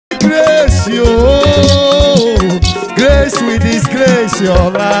disgrace you. Grace will disgrace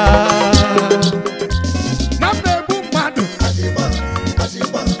your life.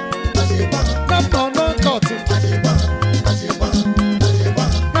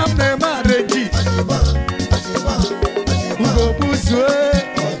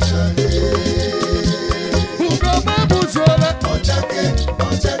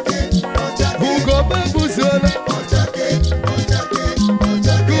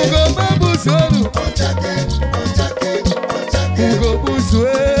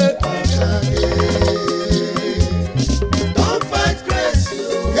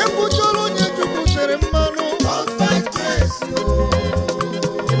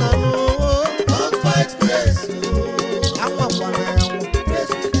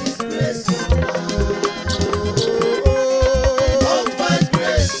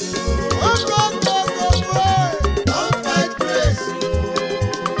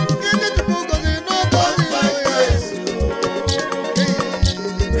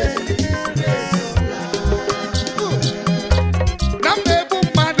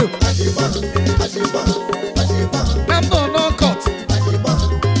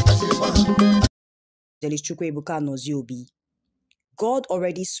 God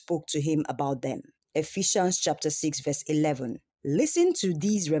already spoke to him about them. Ephesians chapter 6 verse 11. Listen to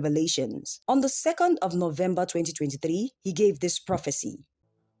these revelations. On the 2nd of November 2023, he gave this prophecy.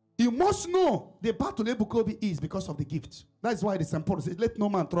 You must know the battle Ebukobi is because of the gift. That's why it's important. It says, let no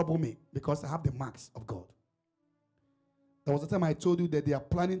man trouble me because I have the marks of God. There was a time I told you that they are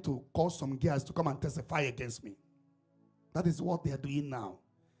planning to cause some girls to come and testify against me. That is what they are doing now.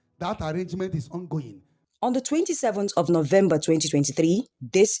 That arrangement is ongoing. On the 27th of November 2023,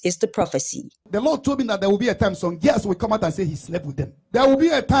 this is the prophecy. The Lord told me that there will be a time some girls will come out and say he slept with them. There will be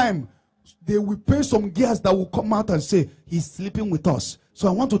a time they will pay some girls that will come out and say he's sleeping with us. So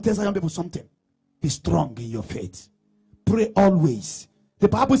I want to tell young people something. Be strong in your faith. Pray always. The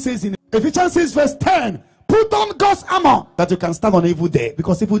Bible says in Ephesians 6 verse 10, put on God's armor that you can stand on evil day,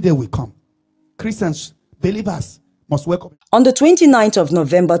 because evil day will come. Christians, believers, must welcome. On the 29th of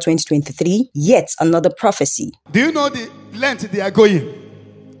November 2023, yet another prophecy. Do you know the length they are going?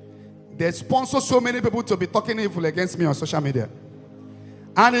 They sponsor so many people to be talking evil against me on social media.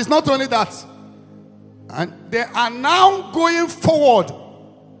 And it's not only that. And they are now going forward.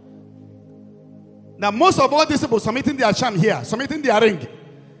 Now most of all these people submitting their sham here, submitting their ring,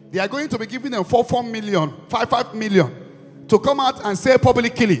 they are going to be giving them 4 million, 5 million to come out and say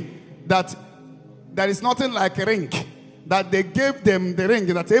publicly that there is nothing like a ring. That they gave them the ring,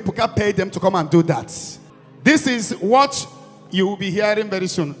 that Ebuka paid them to come and do that. This is what you will be hearing very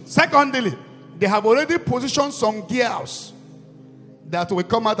soon. Secondly, they have already positioned some girls that will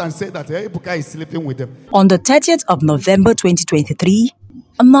come out and say that Ebuka is sleeping with them. On the 30th of November 2023,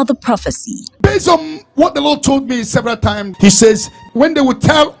 another prophecy. Based on what the Lord told me several times, he says, when they will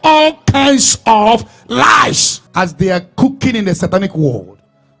tell all kinds of lies as they are cooking in the satanic world,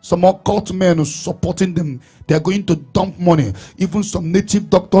 some occult men are supporting them. They are going to dump money. Even some native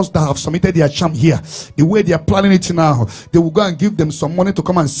doctors that have submitted their sham here, the way they are planning it now, they will go and give them some money to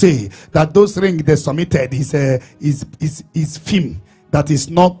come and say that those rings they submitted is film. That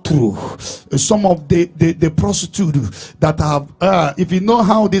is not true. Some of the prostitutes that have, if you know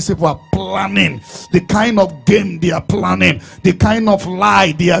how these people are planning, the kind of game they are planning, the kind of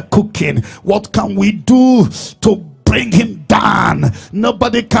lie they are cooking, what can we do to bring him down?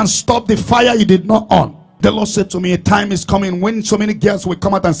 Nobody can stop the fire you did not on. The Lord said to me, a time is coming when so many girls will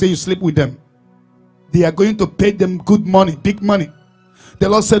come out and say you sleep with them. They are going to pay them good money, big money. The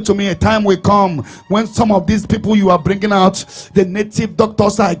Lord said to me, a time will come when some of these people you are bringing out, the native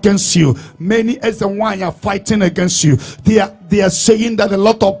doctors are against you. Many SNY are fighting against you. They are saying that a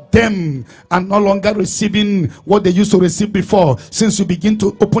lot of them are no longer receiving what they used to receive before. Since you begin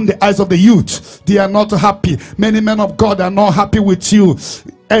to open the eyes of the youth, they are not happy. Many men of God are not happy with you.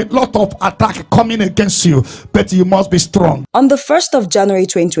 A lot of attack coming against you, but you must be strong. On the 1st of January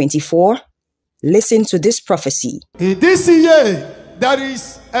 2024, listen to this prophecy. In this year, there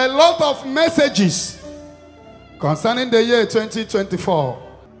is a lot of messages concerning the year 2024.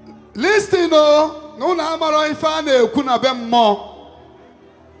 Listen, no namaro ifane kuna bemmo.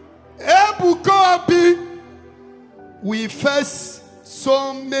 Ebukobi, we face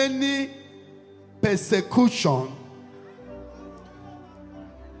so many persecution.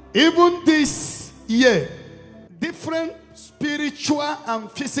 Even this year, different spiritual and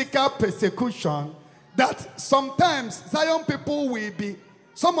physical persecution that sometimes Zion people will be,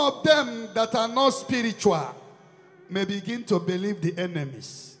 some of them that are not spiritual may begin to believe the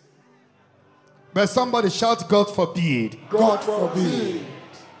enemies. But somebody shout, God forbid. God forbid.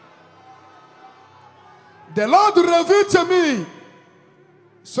 The Lord revealed to me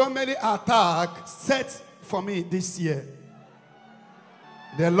so many attacks set for me this year.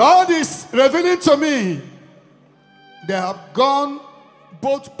 The Lord is revealing to me they have gone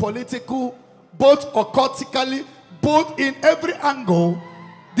both political, both occultically, both in every angle.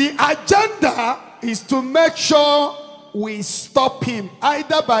 The agenda is to make sure we stop him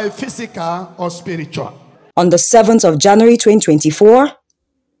either by physical or spiritual. On the 7th of January 2024,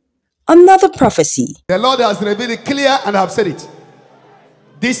 another prophecy. The Lord has revealed it clear and I have said it.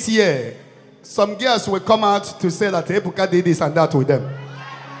 This year, some girls will come out to say that Ebuka did this and that with them.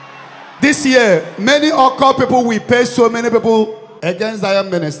 This year, many occult people will pay so many people against Zion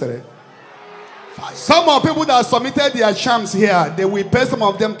ministry. Some of people that submitted their shams here, they will pay some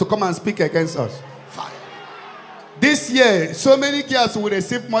of them to come and speak against us. This year, so many girls will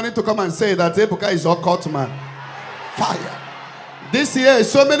receive money to come and say that Ebuka is occult man. Fire. This year,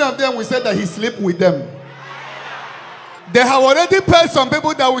 so many of them will say that he sleep with them. They have already paid some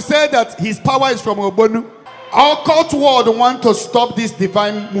people that will say that his power is from Obonu. Occult world want to stop this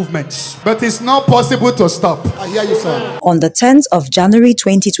divine movement, but it's not possible to stop. I hear you, sir. On the 10th of January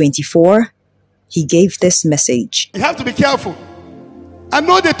 2024, he gave this message. You have to be careful and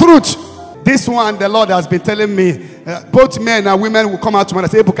know the truth. This one, the Lord has been telling me, both men and women will come out tomorrow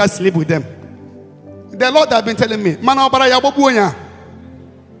and say, Ebuka, sleep with them. The Lord has been telling me,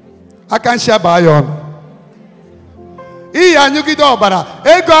 I can share by you.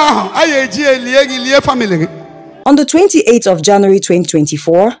 On the 28th of January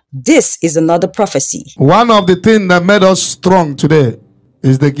 2024, this is another prophecy. One of the things that made us strong today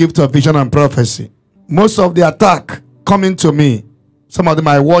is the gift of vision and prophecy. Most of the attack coming to me, some of them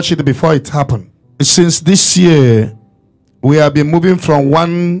I watched it before it happened. Since this year, we have been moving from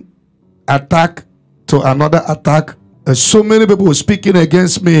one attack to another attack. So many people speaking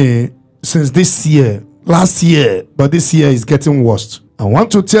against me since this year, last year, but this year is getting worse. I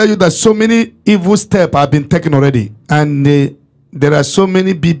want to tell you that so many evil steps have been taken already, and there are so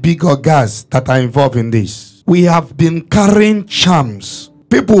many big organs that are involved in this. We have been carrying charms.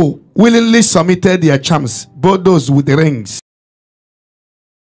 People willingly submitted their charms, both those with the rings.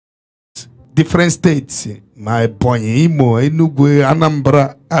 Different states, my boy, Imo, Enugu,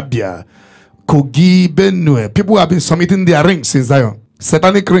 Anambra, Abia, Kogi, Benue. People have been submitting their rings in Zion.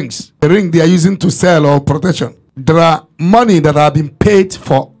 Satanic rings. The ring they are using to sell or protection. There are money that have been paid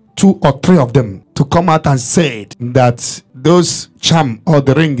for 2 or 3 of them to come out and say that those charm or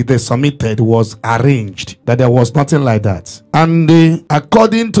the ring they submitted was arranged, that there was nothing like that. And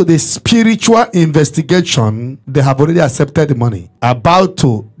according to the spiritual investigation, they have already accepted the money. About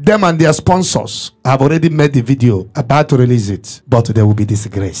to, them and their sponsors have already made the video, about to release it, but there will be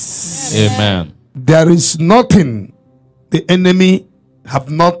disgrace. Amen. There is nothing the enemy have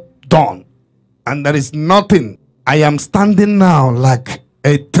not done, and there is nothing. I am standing now like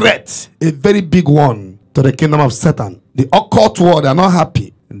a threat, a very big one to the kingdom of Satan. The occult world are not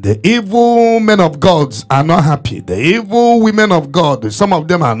happy. The evil men of God are not happy. The evil women of God, some of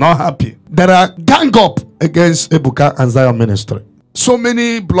them are not happy. There are gang up against Ebuka and Zion ministry. So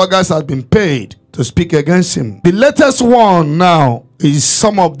many bloggers have been paid to speak against him. The latest one now is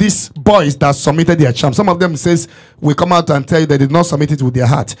some of these boys that submitted their charm. Some of them says, we come out and tell you they did not submit it with their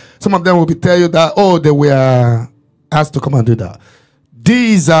heart. Some of them will be tell you that, oh, they were asked to come and do that.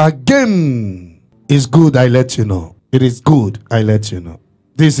 These game is good, I let you know. It is good, I let you know.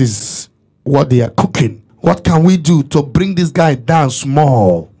 This is what they are cooking. What can we do to bring this guy down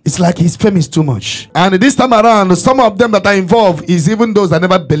small? It's like his fame is too much. And this time around, some of them that are involved is even those that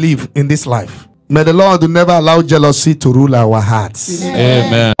never believe in this life. May the Lord never allow jealousy to rule our hearts.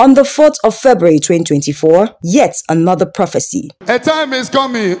 Amen. On the 4th of February 2024, yet another prophecy. A time is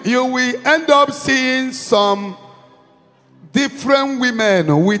coming, you will end up seeing some different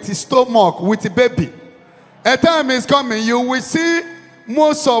women with a stomach, with a baby. A time is coming, you will see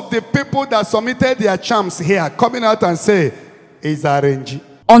most of the people that submitted their charms here coming out and say, it's arranged.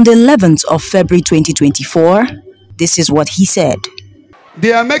 On the 11th of February 2024, this is what he said.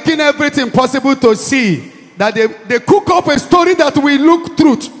 They are making everything possible to see that they cook up a story that will look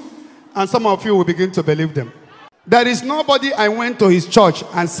truth. And some of you will begin to believe them. There is nobody I went to his church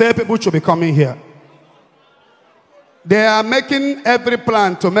and said people should be coming here. They are making every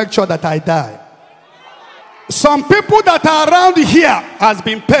plan to make sure that I die. Some people that are around here has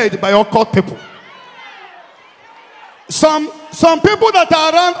been paid by occult people. Some people that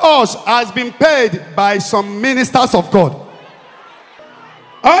are around us has been paid by some ministers of God.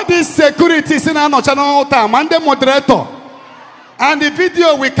 All these securities in our channel time and the moderator. And the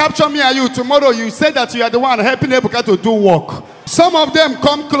video will capture me and you tomorrow. You say that you are the one helping Ebuka to do work. Some of them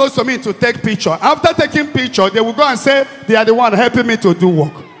come close to me to take picture. After taking picture, they will go and say they are the one helping me to do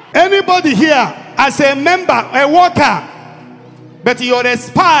work. Anybody here as a member, a worker, but you're a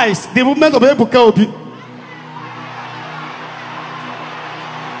spice, the movement of Ebuka Obi.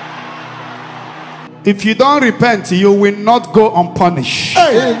 If you don't repent, you will not go unpunished.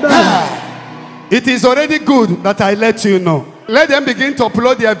 Amen. It is already good that I let you know. Let them begin to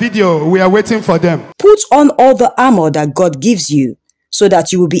upload their video. We are waiting for them. Put on all the armor that God gives you, so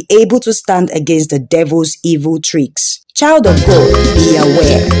that you will be able to stand against the devil's evil tricks. Child of God, be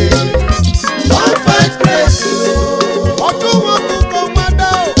aware.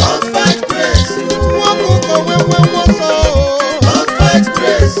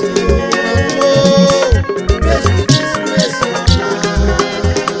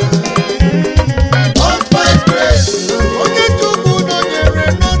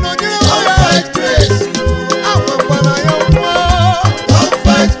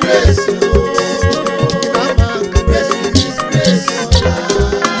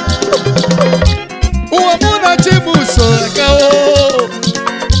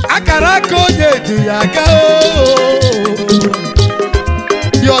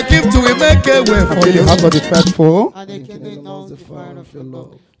 Your gift will make a way for you. Have the faithful. And the kingdom knows the fire of your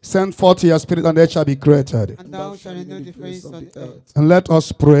love. Send forth your spirit, and they shall be created. And thou shalt renew the face of the earth. And let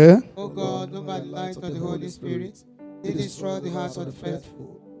us pray. O God, who by the light of the Holy Spirit did destroy the hearts of the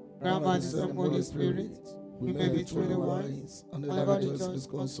faithful, grant by the same Holy Spirit we may be truly wise and ever rejoice in His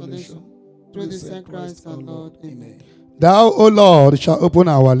consolation. Through the same Christ our Lord. Amen. Thou, O Lord, shall open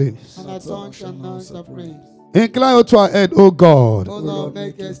our lips, and our tongue shall announce our praise. Incline unto our head, O God. O Lord,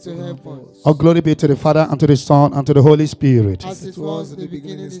 make haste to help us. All glory be to the Father, and to the Son, and to the Holy Spirit. As it was in the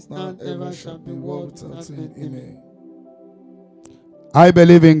beginning, is now, and ever shall be, world without end. Amen. I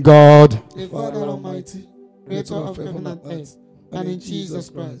believe in God, The Father Almighty, creator of heaven and earth, and in Jesus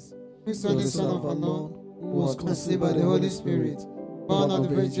Christ, whose only Son of our Lord, who was conceived by the Holy Spirit, born of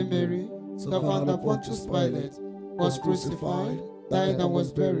the Virgin Mary, suffered under Pontius Pilate, was crucified, died, and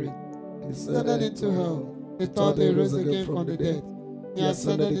was buried. He descended into hell. The third day rose again from the dead. He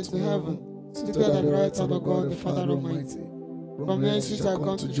ascended into heaven, seated at the right hand of God the Father Almighty. From whence he shall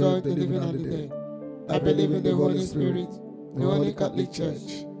come to judge the living and the dead. I believe in the Holy Spirit, the Holy Catholic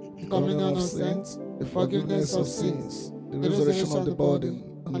Church, the communion of saints, the forgiveness of sins, the resurrection of the body,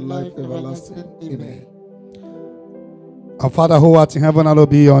 and life everlasting. Amen. Our Father who art in heaven, hallowed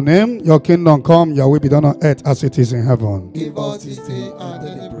be your name. Your kingdom come, your will be done on earth as it is in heaven. Give us this day our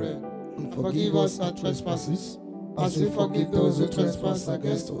daily bread, and forgive us our trespasses, as we forgive those who trespass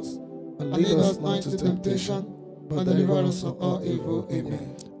against us. And lead us not into temptation, but deliver us from all evil.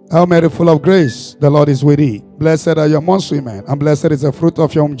 Amen. Hail Mary, full of grace, the Lord is with thee. Blessed are you amongst women, and blessed is the fruit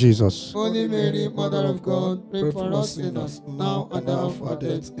of your womb, Jesus. Holy Mary, Mother of God, pray for us sinners, now and at the hour of our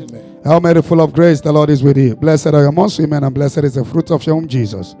death. Amen. Hail Mary, full of grace, the Lord is with thee. Blessed are you amongst women, and blessed is the fruit of your womb,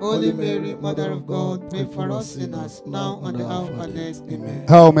 Jesus. Holy Mary, Mother of God, pray for us sinners, now and at the hour of our death. Amen.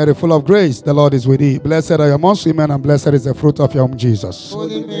 Hail Mary, full of grace, the Lord is with thee. Blessed are you amongst women, and blessed is the fruit of your womb, Jesus.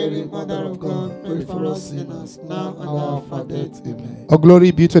 Holy Mary, Mother of God, pray for us sinners, now and at the hour of our death. Amen. All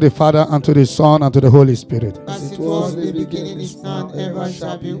glory be to the Father, and to the Son, and to the Holy Spirit. As it was in the beginning, is now, and ever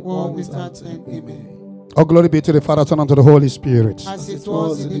shall be, world without end. Amen. All glory be to the Father, Son, and to the Holy Spirit. As it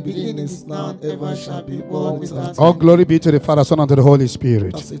was in the beginning, is now, and ever shall be, world without end. All glory be to the Father, Son, and to the Holy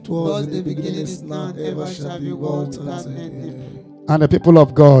Spirit. As it was in the beginning, is now, and ever shall be, world without end. Amen. And the people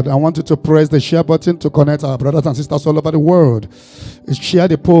of God, I want you to press the share button to connect our brothers and sisters all over the world. Share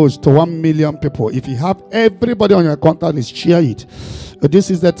the post to 1 million people. If you have everybody on your contact list, share it.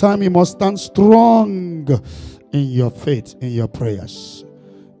 This is the time you must stand strong in your faith, in your prayers.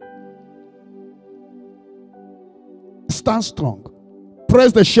 Stand strong.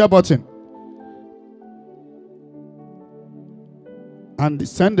 Press the share button. And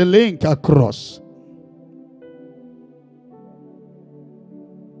send the link across.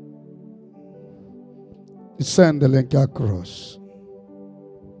 Send the link across.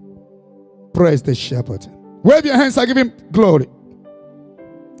 Press the share button. Wave your hands and give him glory.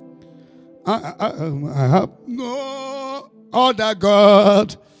 I have no other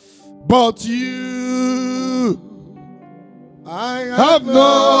God but you. I have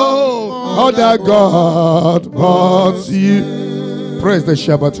no other God but you. Praise the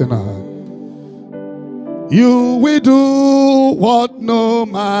share button now. You will do what no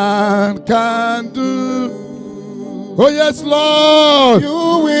man can do. Oh yes, Lord. You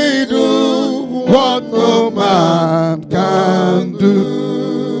will do what no man can do.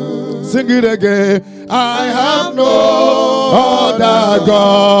 Sing it again. I have no other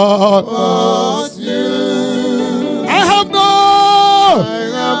God but you. I have no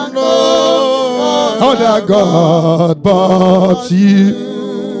other God but you.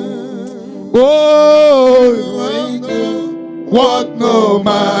 Oh, what no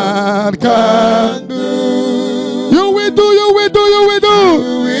man can do. You will do, you will do, you will do.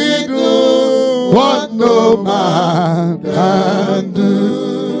 What no man can do.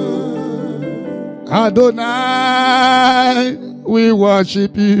 Adonai, we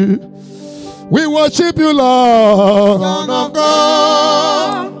worship you. We worship you, Lord. Son of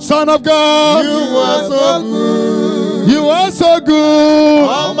God. Son of God. You are so good. You are so good.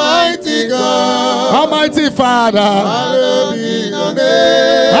 Almighty God. Almighty Father. Hallowed be your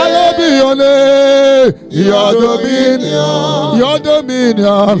name. Hallowed be your name. Your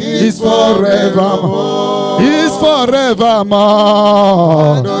dominion is forevermore. Is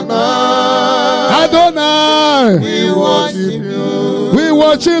forevermore. Adonai. We worship you. We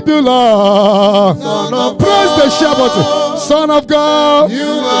worship you, Lord. Son of Praise the God. Shabbat. Son of God. You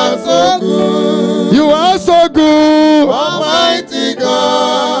are so good. You are so good. Almighty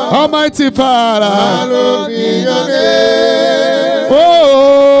God. Almighty Father. Hallowed be your name.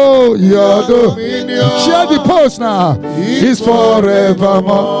 Oh, your dominion. Share the post now. Is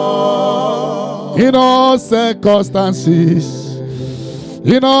forevermore. In all circumstances.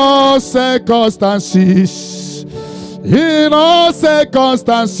 In all circumstances. In all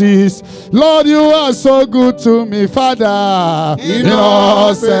circumstances. Lord, you are so good to me, Father. In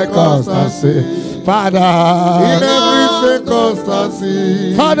all circumstances. Father. In every circumstance.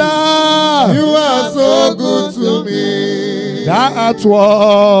 Father. You are so good to me. Thou art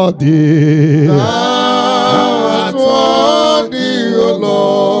worthy. Thou art worthy, O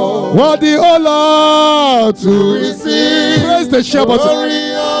Lord. Worthy, O Lord, to receive praise the Shabbat.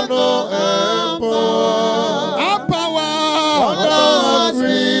 glory, honor, and power. And power. Thou hast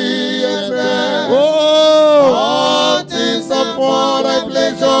created Oh, all things are for thy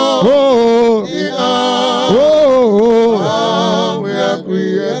pleasure. oh, The earth oh, and we are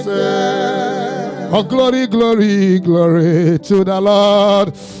created. oh, glory, glory, glory to the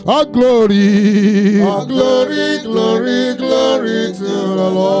Lord. Oh, glory. Oh, glory, glory, glory to the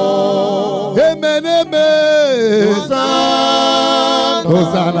Lord. Amen, amen. Hosanna,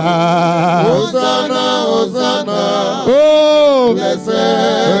 Hosanna. Hosanna, Hosanna. Oh, Blessed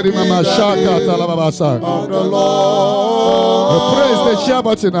Very be Mama the Shaka name Talababasa. of the Lord. Praise the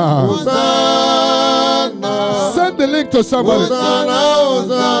Shabbat now. Hosanna, Send the link to somebody. Hosanna,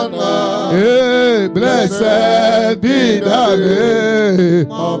 Hosanna. Hey, blessed be the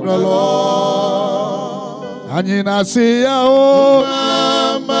name Of the Lord. Anina siya o,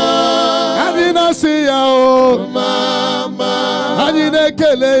 Mama, Anina siya o, Mama, Anina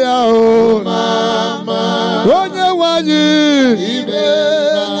kele ya o, Mama, Onye wanyi,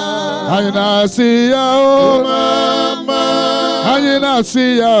 Ibena, Anina siya o, Mama, Anina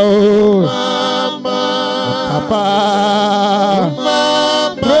siya o, Mama, Papa.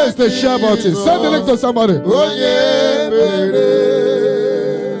 Mama. Praise the Shabbat. Send the link to somebody. Oye, bere.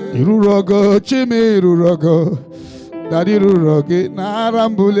 Irurogo, chimi irurogo, Daddy irurogi,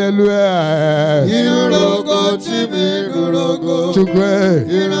 narambulelue. Irurogo, chimi, irurogo. Chukwe.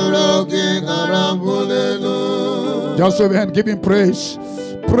 Irurogi, narambulelu. Just wave your hand, give him praise.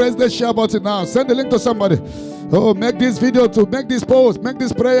 Praise the share button now. Send the link to somebody. Oh, make this video to make this post, make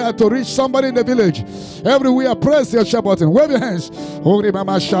this prayer to reach somebody in the village. Everywhere, press your share button. Wave your hands. Open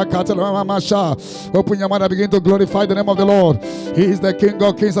your mouth and begin to glorify the name of the Lord. He is the King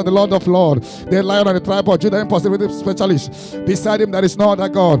of kings and the Lord of lords. The Lion of the tribe of Judah, impossibility specialist. Beside him, there is no other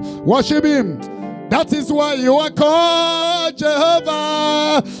God. Worship him. That is why you are called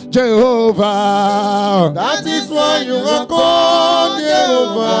Jehovah, Jehovah. That is why you are called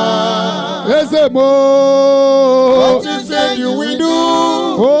Jehovah. Ezemo. What you said you will do,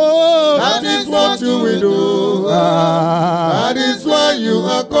 Oh, that is what you will do. That is why you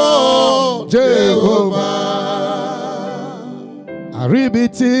are called Jehovah.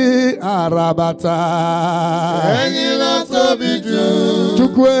 Aribiti Arabata. Ẹ̀yin la tóbi jù.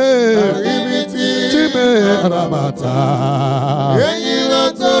 Chukwe. Aribiti Chime Arabata. Ẹ̀yin la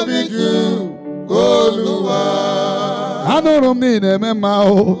tóbi jù. Olúwa. Anụrụ m niile eme mma o.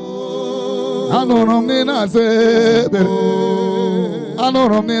 Anụrụ m niile na-asa ebere.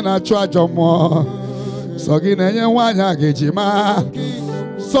 Anụrụ m niile na-achụ ajọ mmụọ. Sọ gị na-enye nwaanyị a ga-eji maa.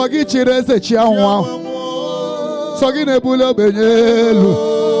 Sọ gị chịrị eze chi anwụ. Sọ gị na-ebuli ogbenye elu.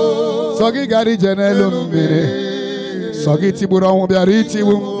 Sọ gị gara ije n'elu mmiri. Sọ gị tigburu ọnwụ bịara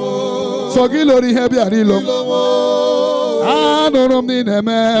itigbu m. Sọ gị loro ihe bịara ilo m. Anụrụ m niile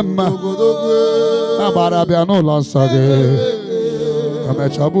eme mma. Agbara bịa n'ụlọ nsọ gị.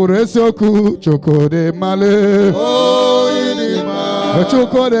 Emecha bụrụ eziokwu Chukwu dị mmalị. Oh, ịdị mma.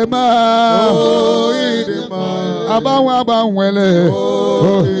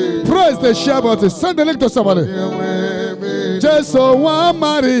 Praise the share button. Send the link to somebody. Jesus wa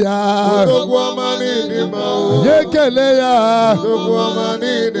Maria. Yekeleya.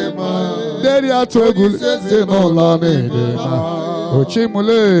 Deria togul zenolane dema.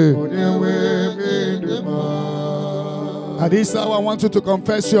 Ochimule. At this hour, I want you to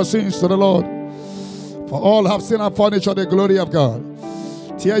confess your sins to the Lord. For all have sinned and fallen short of the glory of God.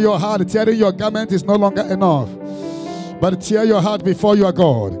 Tear your heart. Tearing your garment is no longer enough. But tear your heart before your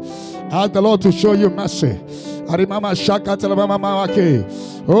God. Ask the Lord to show you mercy.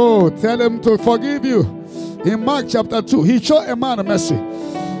 Oh, tell him to forgive you. In Mark chapter 2, he showed a man mercy.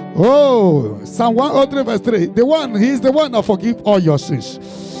 Oh, Psalm 103 verse 3. He's the one that forgives all your sins.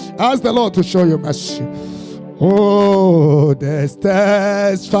 Ask the Lord to show you mercy. Oh, the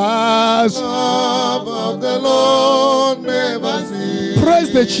steadfast love of the Lord never ceases. Press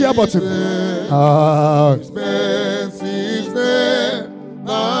the share button. His mercies that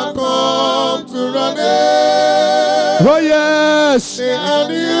come to run in. Oh yes. They are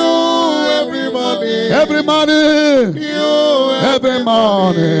new every morning. Every morning. New every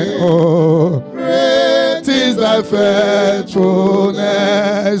morning. Oh, great is thy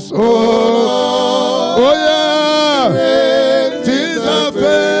faithfulness. Oh, oh yeah. Great is thy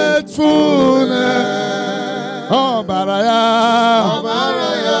faithfulness. Oh, Baraya. Oh,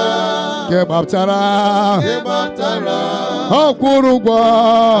 Baraya. Kebaptara. Kebaptara. Oh, Kurugwa.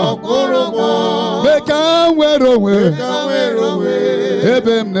 Oh, Kurugwa. Bekam werowe. Bekam werowe.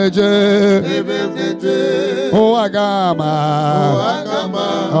 Ebem neje. Ebem neje. Oh, Agama. Oh, Agama.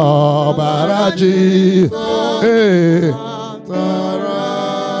 Oh, Baraji. Hey.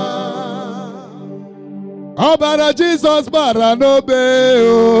 Oh, bara Jesus, bara no be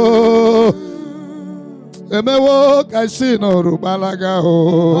oh. Emewo kaisi no rubalaga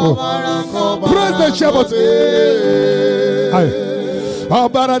oh. Praise the shepherd. Oh,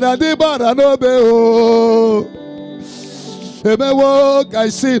 bara dadi bara no be oh. Emewo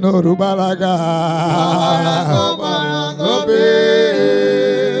kaisi no rubalaga.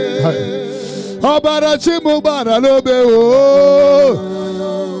 Oh, bara chimu bara no be oh.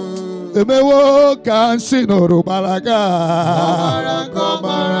 Emewo kansi no balaga.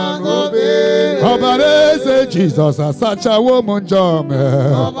 Obarese Jesus asacha woman jome.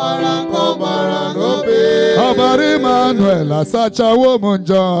 Obari Manuel asacha woman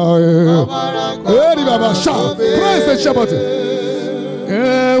jome. Eri baba shout. Praise the shepherd.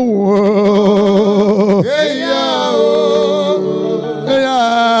 Ewo. Eya o. Eya.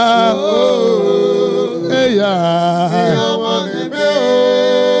 Eya.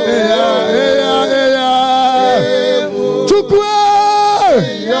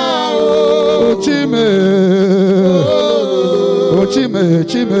 Chime,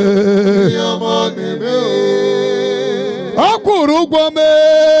 chime. Akwuru ụgwọ me.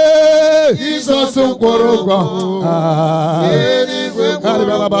 Jesus kwuru ụgwọ.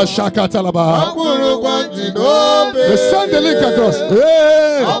 Aribaba shakatalaba. The send the link across.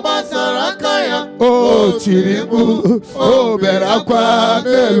 Oh, tiribu. Oh, berakwa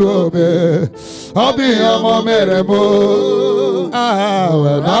nelobe. Obi omo meremo.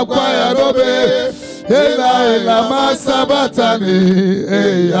 Akwa ya robe. Ela masabatani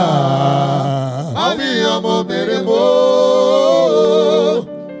eya. Abi amo meremo.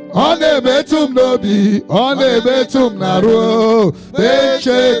 One betum nobi, one betum naro.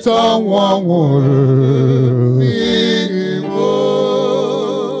 Beche ton wonwuru.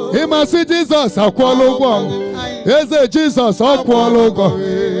 Imasi Jesus akwologo. Eze Jesus akwologo.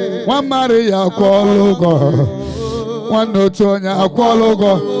 One Maria akwologo. One Otonya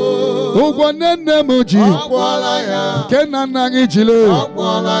akwologo. Ụgwọ nne m ji nke nna nna anyị jile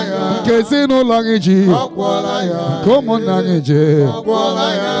nke ezinụlọ anyị ji nke ụmụnna anyị ji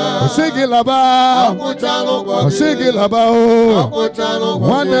osi gị laba osi gị laba o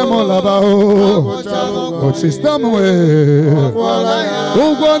nwanne m laba o osista m wee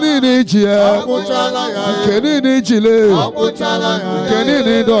ụgwọ niile iji ya nke niile ijile nke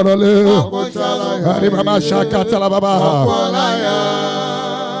niile dọrọle arịbama shakatala baba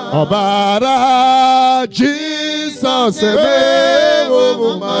Obara Jesus, oh,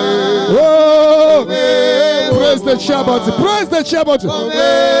 praise the Shabbat, praise the Shabbat.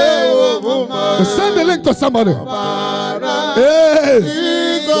 Send the link to somebody. Hey.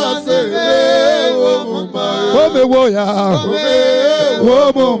 Jesus, oh me woya,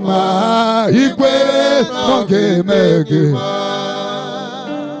 oh mama, ikwe, monge mege.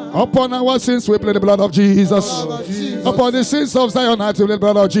 Upon our sins, we plead the blood of Jesus. Upon the sins of Zion, we plead the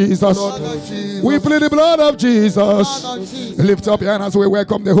blood of Jesus. We plead the blood of Jesus. Lift up your hand as we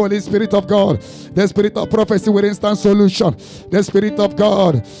welcome the Holy Spirit of God. The Spirit of prophecy with instant solution. The Spirit of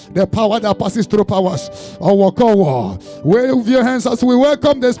God. The power that passes through powers. Wave your hands as we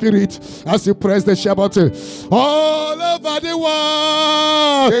welcome the Spirit. As you press the share button. All over the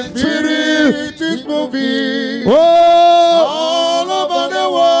world. The Spirit is moving. All over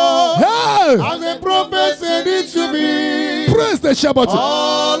the world. Hey! As the prophet said it should be. Press the share button.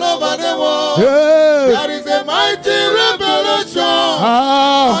 All over the world. Hey! There is a mighty revelation.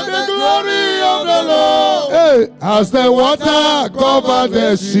 Ah. And the glory of the Lord. Hey! As the water covered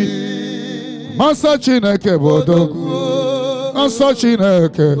the sea. Masa Chineke bodogu. Masa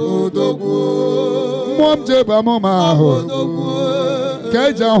Chineke bodogu. Momje ba mama bodogu.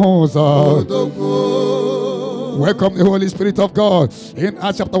 Keja honza bodogu. Welcome the Holy Spirit of God. In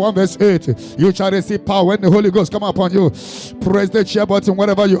Acts chapter 1 verse 8, you shall receive power when the Holy Ghost come upon you. Press the share button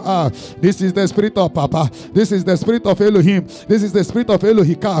wherever you are. This is the Spirit of Papa. This is the Spirit of Elohim. This is the Spirit of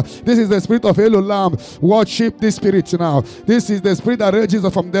Elohika. This is the Spirit of Elolam. Worship this Spirit now. This is the Spirit that raises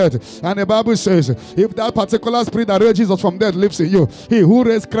us from death. And the Bible says, if that particular Spirit that raises us from death lives in you, he who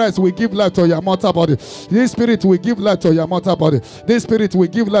raised Christ will give life to your mortal body. This Spirit will give life to your mortal body. This Spirit will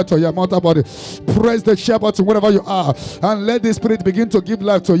give life to your mortal body. Press the share button wherever you are, and let the Spirit begin to give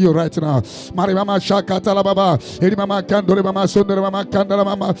life to you right now. Marimama Shakatala Baba, Erimama Kandori Mama Sundari Mama Kandala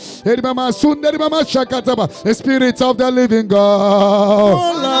Mama, Erimama Sundari Mama Shakataba, the Spirit of the living God.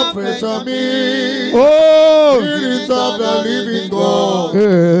 Oh, fresh on me. Oh, Spirit of the living God.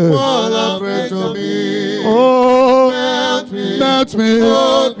 yeah. Oh, fresh on me. Oh, melt me.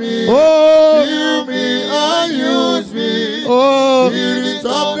 hold me. Hold me. Oh, Heal me and use me. oh, Spirit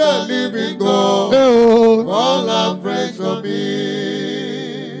of the living God. oh, All afresh on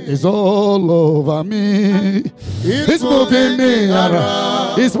me. it's all over me. It's moving me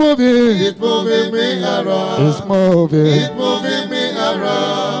around. It's moving. It's moving me around. It's moving. It's moving me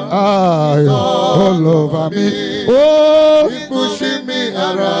around. Ah, all over me. Oh, It's pushing me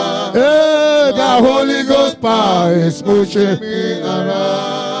around. hey, the Holy Ghost power is pushing Me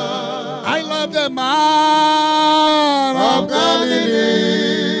around. I love the man Of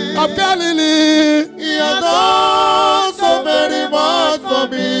Galilee. of Galilee. He has done so very much for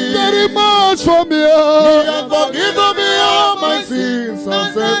me. Very much for me. He has forgiven me all my sins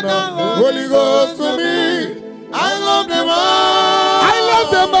and sent the Holy Ghost to me. I love the man. I love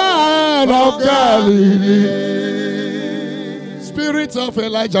the man of Galilee. Spirit of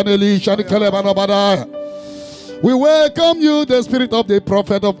Elijah and Elisha and Caleb and Obadiah. We welcome you, the spirit of the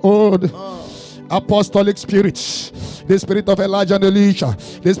prophet of old. Apostolic spirit. The spirit of Elijah and Elisha,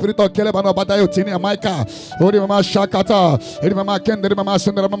 the spirit of Caleb and Obadiah, Tini and Micah, Ori Mama Shakata, Eri Mama Kendri Mama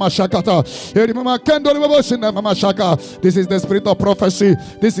Sundara Mama Shakata, Eri Mama Kendori Mama Sundara Mama Shaka. This is the spirit of prophecy.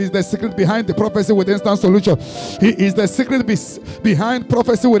 This is the secret behind the prophecy with instant solution. He is the secret behind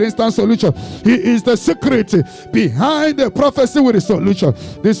prophecy with instant solution. He is the secret behind the prophecy with a solution.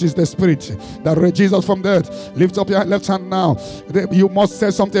 This is the spirit that raised Jesus from death. Lift up your left hand now. You must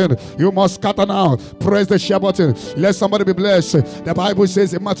say something. You must scatter now. Press the share button. Let somebody be blessed. The Bible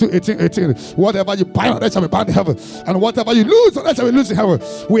says in Matthew 18:18, whatever you bind on earth shall be bound in heaven, and whatever you lose on earth shall be loosed in heaven.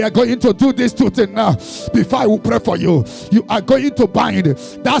 We are going to do these two things now. Before I will pray for you, you are going to bind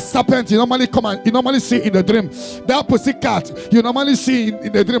that serpent you normally come and you normally see in the dream. That pussycat you normally see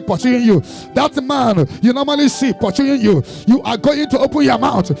in the dream pursuing you. That man you normally see pursuing you. You are going to open your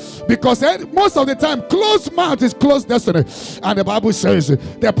mouth, because most of the time closed mouth is closed destiny. And the Bible says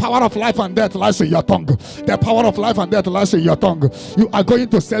the power of life and death lies in your tongue. The power of life and death lies in your tongue. You are going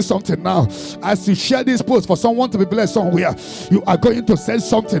to say something now. As you share this post for someone to be blessed somewhere, you are going to say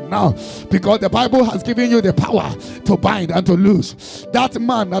something now, because the Bible has given you the power to bind and to loose. That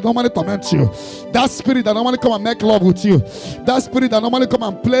man that normally torments you, that spirit that normally come and make love with you, that spirit that normally come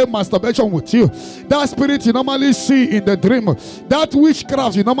and play masturbation with you, that spirit you normally see in the dream, that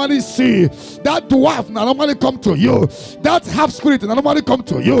witchcraft you normally see, that dwarf that normally come to you, that half spirit that normally come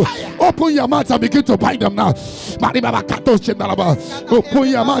to you, open your mouth and begin to bind them now. Open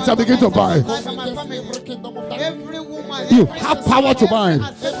your mouth and begin to bind. You have power to bind.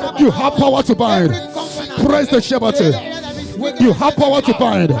 You have power to bind. Press the share button. You have power to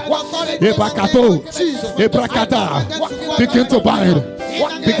bind. Begin to bind.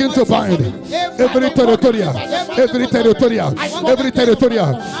 Begin to bind. Every territorial. Every territorial. Every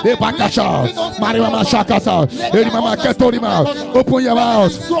territorial. Open your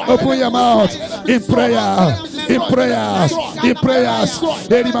mouth. Open your mouth. In prayer. In prayers, in prayers,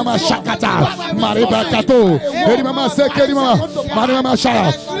 Eri Mama Shakata, Mariba Kato, Eri Mama Sekeri Mama, Mari Mama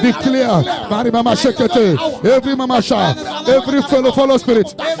Shara, Declare. Mama Shekete. Every mama sha. Every follow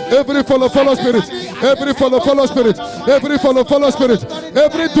spirit. Every follow spirit. Every follow spirit. Every follow spirit.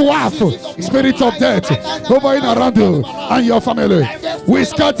 Every dwarf spirit of death over and around you and your family. We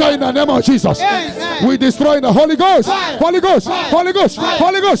scatter in the name of Jesus. We destroy in the Holy Ghost. Holy Ghost. Holy Ghost.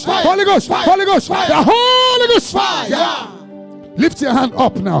 Holy Ghost. Holy Ghost. Holy Ghost. The Holy Ghost fire. Lift your hand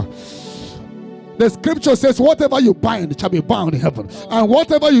up now. The scripture says, whatever you bind shall be bound in heaven, and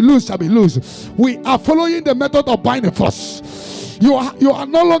whatever you lose shall be loose. We are following the method of binding first. You are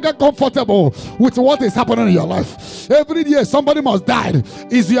no longer comfortable with what is happening in your life. Every year somebody must die.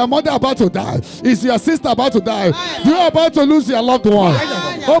 Is your mother about to die? Is your sister about to die? You are about to lose your loved one.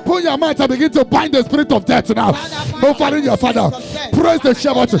 Open your mind and begin to bind the spirit of death now. Over your father. Press the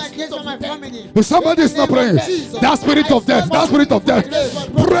share button. If somebody is not praying, that spirit of death, that spirit of death,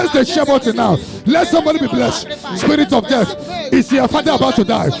 press the share button now. Let somebody be blessed. Spirit of death. Is your father about to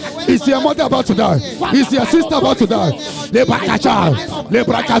die? Is your mother about to die? Is your sister about to die?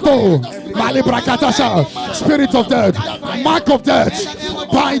 Spirit of death, mark of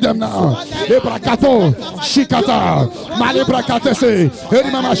death, bind them now. Lebrakato, Shikata, Malebrakatese,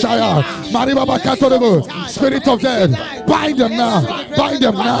 Erimamashaya, Maribabakatorebo, spirit of death, bind them now, bind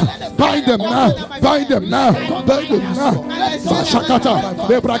them now, bind them now, bind them now, bind them now. Shakata,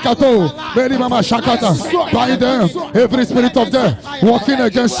 Lebrakato, Erimamashakata, bind them. Every spirit of death walking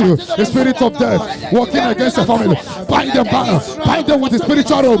against you, the spirit of death walking against the family, bind them down, bind them with the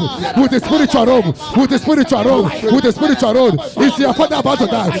spiritual robe, with the spiritual robe, with the spiritual robe, with the spiritual robe. Is your father about to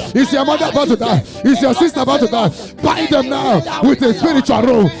die? Is your mother about to die? Is your sister about to die? Bind them now with the spiritual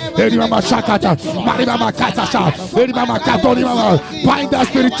robe. Bind that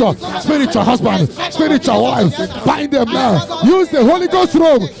spiritual husband, spiritual wife. Bind them now. Use the Holy Ghost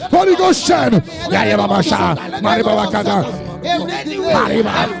robe, Holy Ghost chain.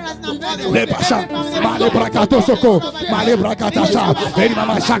 Mariba, Lepasha, Malebrakato Soko, Malebrakata,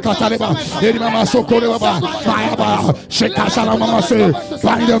 Erimama Shakataleba, Erimama Sokoreba, Mayaba, Shekashala Mama say,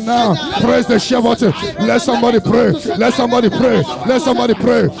 bind them now, press the share button, let somebody pray, let somebody pray, let somebody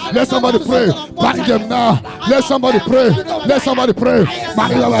pray, let somebody pray, bind them now, let somebody pray, let somebody pray,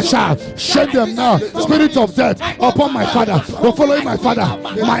 Mariba Sha, shake them now, spirit of death upon my father, for following my father,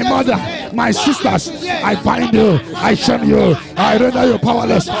 my mother, my sisters, I bind you, I shame you. I render you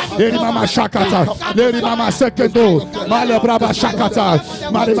powerless. Lady Mama Shakata, Lady Mama Sekendo, Male Braba Shakata,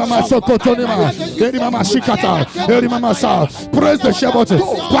 Mali Mama Sokotonima, Lady Mama Shikata, Lady Mama Sa. Press the share button.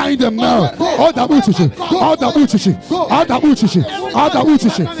 Bind them now. All the Uchichi, all the Uchichi, all the Uchichi, all the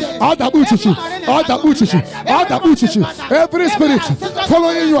Uchichi, all the Uchichi, all the Uchichi, all the Uchichi. Every spirit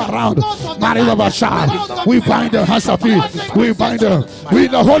following you around. Mali Baba Shah. We bind them, Hasafi. We bind them. We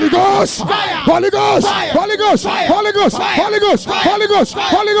the Holy Ghost. Holy Ghost. Holy Ghost. Holy Ghost. Holy Ghost, Holy Ghost,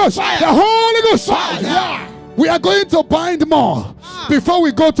 Holy Ghost, the Holy Ghost. We are going to bind more before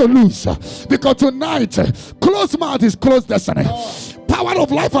we go to lose, because tonight closed mouth is closed destiny. Power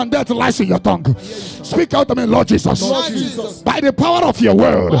of life and death lies in your tongue. Speak out to me, Lord Jesus. Lord Jesus. By the power of your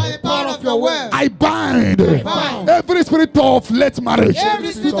word, I bind every spirit of late marriage,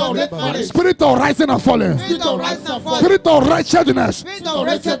 spirit of rising and falling, spirit of wretchedness,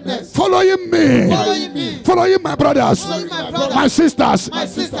 following me, following my brothers, my sisters,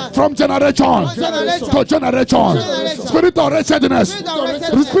 from generation to generation. Spirit of wretchedness,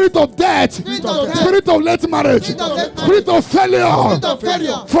 spirit of death, spirit of late marriage, spirit of failure.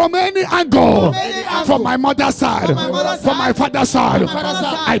 From any angle, from my mother's side, from my father's side,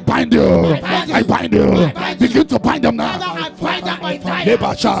 I bind you, I bind you. Begin to bind them now. Bind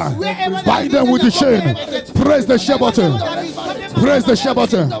them with the chain. Press the share button. Press the share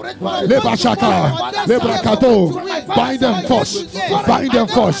button. Lebashaka, Lebrakato. Bind them first. Bind them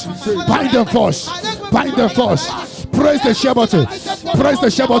first. Bind them first. Bind them first. Press the share button. Press the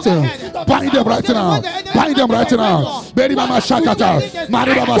share button. Bind them right now. Bind them right now. Beri Mama Shakata.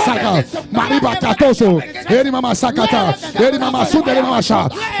 Mari Baba Saka. Mari Bakatoso. Beri Mama Sakata. Beri Mama Sundari Mama Sha.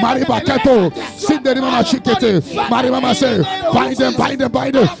 Mari Bakato. Sindari Mama Shikete. Mari Mama say, bind them, bind them,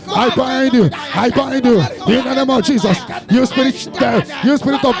 bind them. I bind you. I bind you. In the name of Jesus. You spirit death. You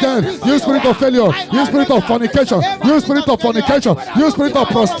spirit of death. You spirit of failure. You spirit of fornication. You spirit of fornication. You spirit of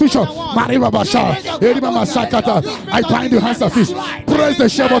prostitution. Mari Baba Sha. Beri Mama Sakata. I bind you, hands and feet. Press the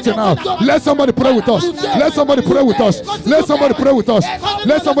share button now. Let somebody pray with us. Let somebody pray with us. Let somebody pray with us.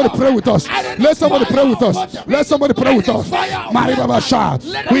 Let somebody pray with us. Let somebody pray with us. Let somebody pray with us. Mari Baba Shah.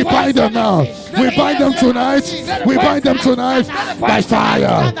 We bind them now. We We bind them tonight. We bind them tonight. By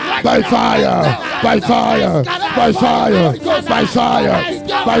fire. By fire. By fire. By fire. By fire.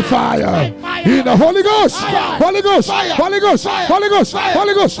 By fire. In the Holy Ghost. Holy Ghost. Holy Ghost. Holy Ghost.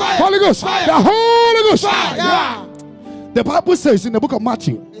 Holy Ghost. Holy Ghost. The Holy Ghost. The Bible says in the book of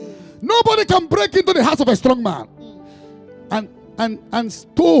Matthew, nobody can break into the house of a strong man and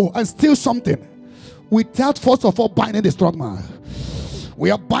steal something without first of all binding the strong man. We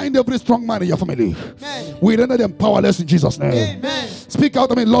are binding every strong man in your family. Amen. We render them powerless in Jesus' name. Amen. Speak out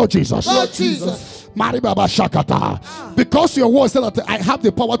to me, Lord Jesus. Lord Jesus. Because your word said that I have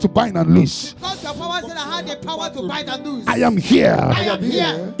the power to bind and loose. Because your power said I have the power to bind and loose. I am here. I am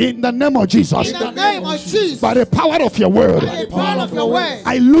here. In the name of Jesus. In the name of Jesus. By the power of your word. By the power of your word.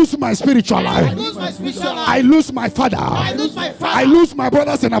 I lose my spiritual life. I lose my spiritual life. I lose my father. I lose my father. I lose my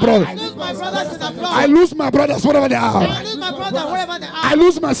brothers and abroad. I lose my brothers and abroad. I lose my brothers wherever they are. I lose my brothers wherever they are. I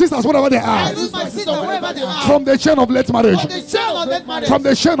lose my sisters wherever they are. I lose my sisters wherever they are. From the chain of late marriage. From the chain of late marriage. From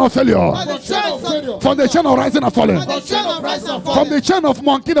the chain of failure. From the chain of failure. From the chain of rising and falling. From the chain of rising and falling. From the chain of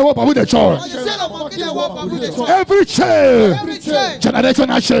monkey that walk with the church. From the chain of monkey that walk with the church. Every chain. Every chain.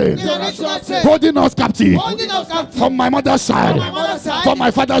 Generational chain. Generational chain. Holding us captive. Holding us captive. From my mother's side. From my mother's side. From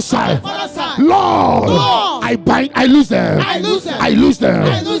my father's side. Lord. Lord. I bind. I lose them. I lose them. I lose them.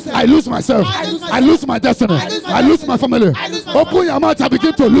 I lose them. I lose myself. I lose myself. I lose my destiny. I lose my family. I lose my Open your mouth and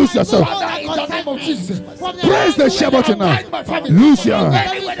begin to lose yourself. In the name of Jesus. Praise the share button now. Lose yourself.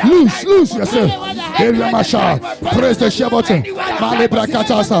 Praise the share button.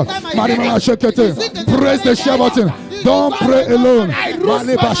 Praise the share button. Don't pray alone.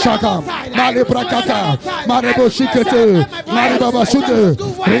 Mali Bashaka, Mali Brakata, Mali Boshikete, Mali Babashute,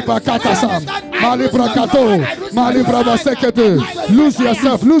 Ribakata Sam, Mali Brakato, Mali Brava Sekete. Lose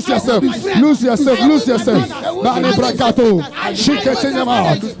yourself, lose yourself, lose yourself, lose yourself. Mali Brakato, Shikete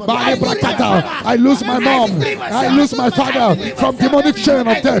Yama, Mali Brakata. I lose my mom, I lose my father from demonic chain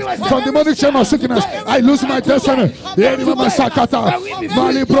of death, from demonic chain of sickness. I lose my destiny.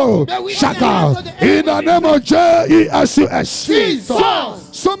 Mali Bro, Shaka, in the name of Jesus.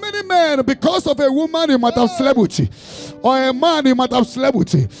 So many men, because of a woman you might have slept with, or a man you might have slept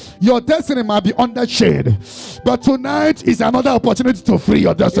with, your destiny might be under shade. But tonight is another opportunity to free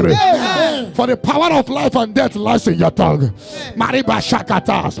your destiny. Amen. For the power of life and death lies in your tongue. Mariba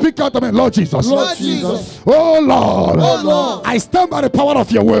Shakata. Speak out to me, Lord Jesus. Lord Jesus. Oh Lord. Oh Lord. I stand by the power of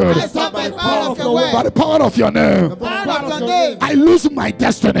your word. I stand by the power of your word. By the power of your name. The power of your name. I lose my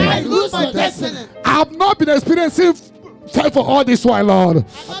destiny. I lose my destiny. I have not been experiencing fight for all this while, Lord.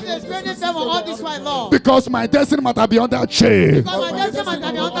 Because my destiny might be under chain.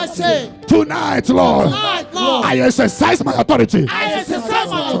 Tonight, Lord, I exercise my authority.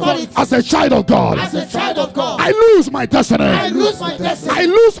 As a child of God. I lose my destiny. I lose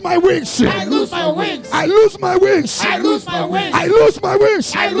my wings. I lose my wings. I lose my wings. I lose my wings. I lose my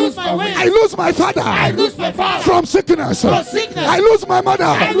wings. I lose my wings. I lose my father. I lose my father from sickness. I lose my mother.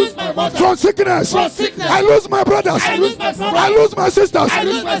 I lose my mother from sickness. I lose my brothers. I lose my sisters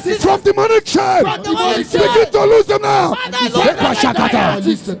from demonic chain. Begin to lose them now.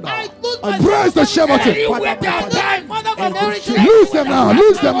 Praise the Shabbat. Lose them now.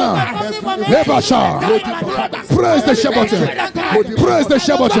 Lose them now. Praise the Shabbat. Praise the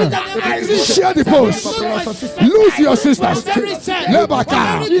Shabbat. Share the post. Lose your sisters.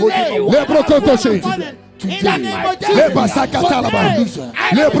 Lebaka. Lebrokotoshi.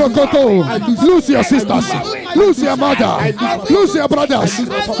 Lose your sisters, lose your mother, lose your brothers,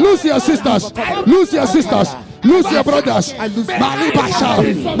 lose your sisters, lose your sisters, lose your brothers. Mali Basha,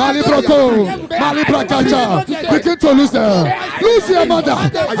 Mali Broko, Mali Brakacha. Begin to lose them. Lose your mother.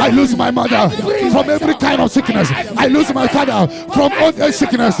 I lose my mother from every kind of sickness. I lose my father from old age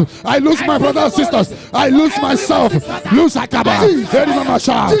sickness. I lose my brothers and sisters. I lose myself. Lose Akaba.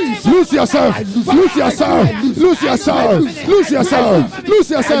 Lose yourself. Lose yourself. Lose yourself. Lose yourself. Lose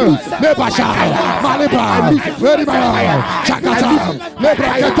yourself. Lebasha. Malibra. Verima. Chakata.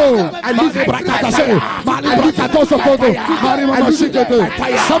 Lebrakato. Lebrakata. Malibra.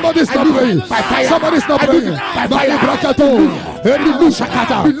 Somebody's not praying. Somebody's not praying. Praise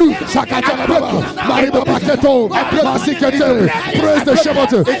the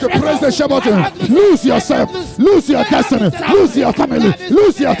Shabbat. Praise the Shabbat. Lose yourself. Lose your destiny. Lose your family.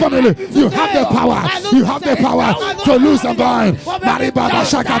 Lose your family. You have the power. You have the power to lose and bind. Mariba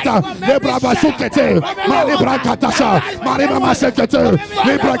Shakata. Lebraba Sukete. Maribra Katasha. Mariba Masekete.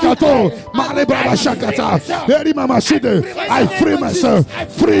 Lebrakato. Maribra Shakata. I free myself.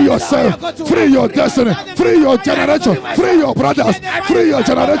 Free yourself. Free your destiny. Free your generation. Free your brother. brothers. Free your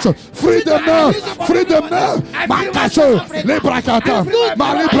generation. Free them now. Free them now. Makaso. Lebrakata.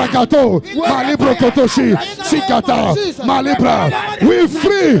 Malibrakato. Malibrokotoshi. Sikata. Malibra. We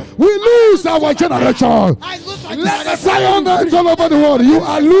free. We lose our generation. Zion all over the world. You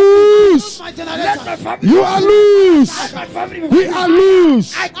are loose. You are loose. We are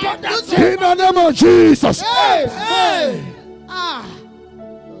loose. In the name of Jesus.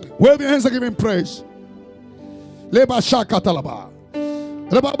 Wave your hands and give him praise. The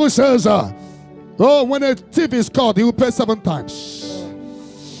Bible says, when a thief is caught, he will pay 7 times.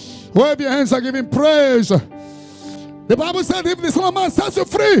 Wave your hands and give him praise. The Bible said, if the Son of Man sets you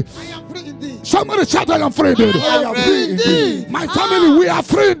free, I am free indeed. Somebody shout, I am free indeed. I am free indeed. My family, we are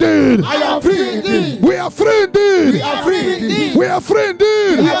free indeed. I am free indeed. We are free indeed. We are free indeed. We are free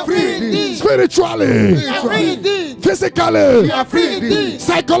indeed. We are free indeed. Spiritually. We are free indeed. Physically. We are free indeed.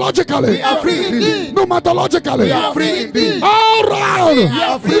 Psychologically. We are free indeed. Pneumatologically. We are free indeed. All round. We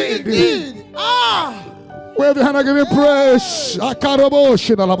are free indeed. Wave your hand and give him praise. Akarobo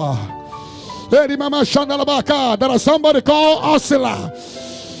shinalaba. Lady Mama Shandalabaka. There is somebody called Osila.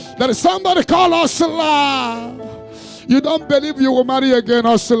 There is somebody called Osila. You don't believe you will marry again,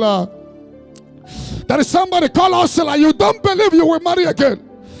 Osila. There is somebody called Osila. You don't believe you will marry again.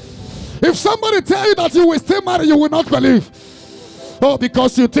 If somebody tell you that you will still marry, you will not believe. Oh,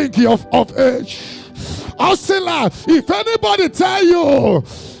 because you think you're of age. Osila, if anybody tell you,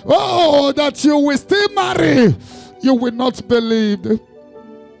 oh, that you will still marry, you will not believe.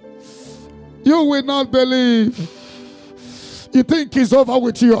 You will not believe. You think it's over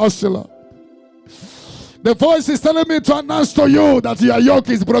with you, Osila. The voice is telling me to announce to you that your yoke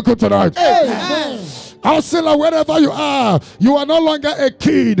is broken tonight. Amen. Osila, wherever you are no longer a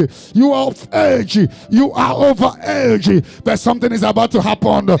kid. You are of age. You are over age. But something is about to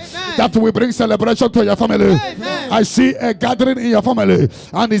happen. Amen. That will bring celebration to your family. Amen. I see a gathering in your family,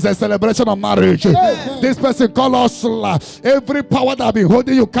 and it's a celebration of marriage. Amen. This person called Osila. Every power that has been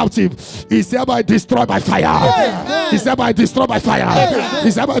holding you captive is hereby destroyed by fire. Amen. Is hereby destroyed by fire. Amen.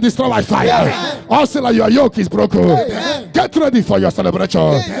 Is hereby destroyed by fire. Osila, your yoke is broken. Amen. Get ready for your celebration.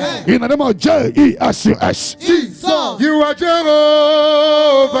 Amen. In the name of Jesus. Jesus. You are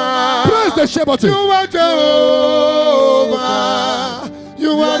Jehovah. Press the share button. You are Jehovah.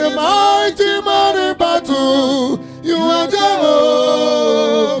 You are the mighty man in battle. You are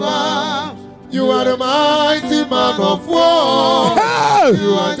Jehovah. You are the mighty man of war. Hey!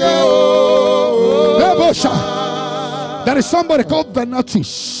 You are Jehovah. There is somebody called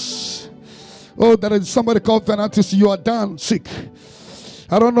Venatus. Oh, there is somebody called Venatus. You are down sick.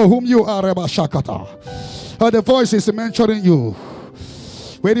 I don't know whom you are, Reba Shakata. The voice is mentioning you.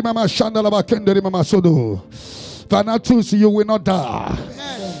 Where Mama Shandalaba Kenderi Mama Sodo. Venatus, you will not die.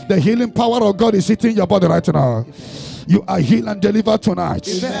 Amen. The healing power of God is hitting your body right now. Amen. You are healed and delivered tonight.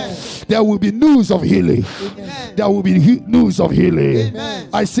 Amen. There will be news of healing. Amen. There will be news of healing. Amen.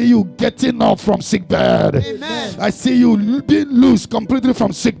 I see you getting up from sick bed. Amen. I see you being loose completely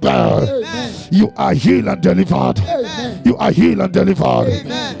from sick bed. Amen. You are healed and delivered. Amen. You are healed and delivered.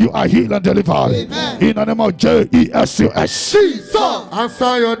 Amen. You are healed and delivered. Amen. In the name of Jesus. Jesus.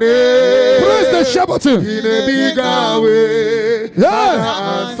 Answer your name. Praise the shepherd. In a bigger way.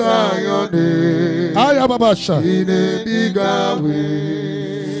 Yeah. Answer your name. Ayababasha. In a bigger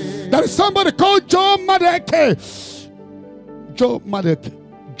way. There is somebody called Joe Madeke. Joe Madeke.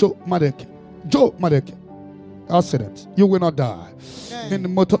 Joe Madeke. Joe Madeke. Accident. You will not die. In the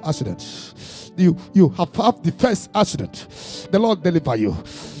motor accident. You have the first accident. The Lord deliver you.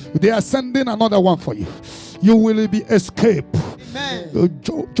 They are sending another one for you. You will be escaped.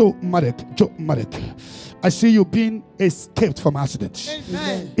 Joe Madeke. Joe Madeke. I see you being escaped from accident.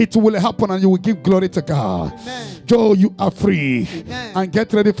 Amen. It will happen and you will give glory to God. Amen. Joe, you are free. Amen. And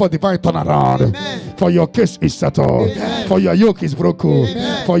get ready for divine turnaround. Amen. For your case is settled. Amen. For your yoke is broken.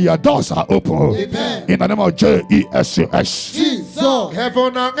 Amen. For your doors are open. Amen. In the name of Jesus. Jesus.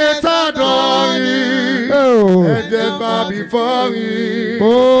 Heaven and earth adore you. And ever before you.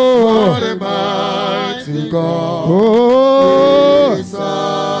 Oh. For the mighty God. Oh.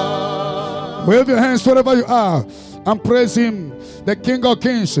 Wave your hands wherever you are and praise him. The King of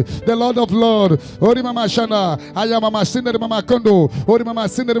Kings, the Lord of Lords. Ori mama shana, aya mama sinda mama kondo. Ori mama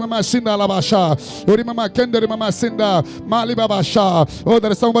sinda labasha. Ori mama kende mama sinda mali babasha. Oh,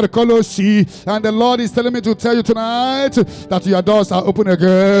 there is somebody called Osi, and the Lord is telling me to tell you tonight that your doors are open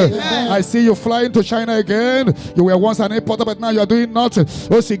again. Amen. I see you flying to China again. You were once an importer, but now you are doing nothing.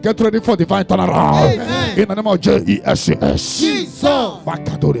 Osi, get ready for divine turnaround. Amen. In the name of Jesus.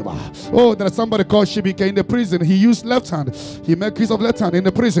 Oh, there is somebody called Shibike in the prison. He used left hand. He makes keys of Letan in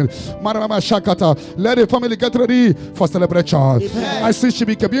the prison. Maramama Shakata. Let the family get ready for celebration. I see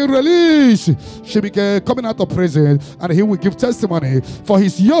Shibike being released. Shibike coming out of prison, and he will give testimony. For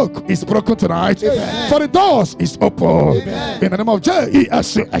his yoke is broken tonight. For the doors is open. In the name of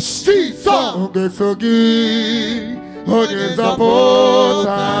Jesus. Praise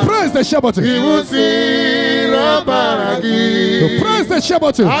the Shabbat. Praise the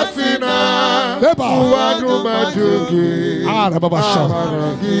Shabbat.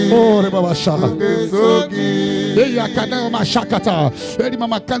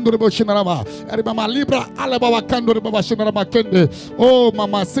 Oh,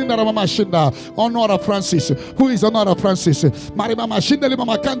 Mama Sinda, Mama Shinda, Honor Francis. Who is Honor Francis? Mama Shinda,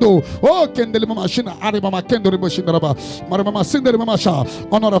 Mama Kando. Oh, Kendele Mama Shinda, Ari Mama Kendo, Shinda. Mama Sinda, Mama Sha,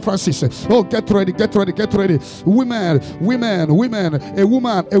 Honor Francis. Oh, get ready, get ready, get ready. Women, women, women, a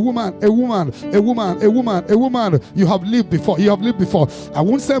woman, a woman, a woman, a woman, a woman, a woman. You have lived before, you have lived before. I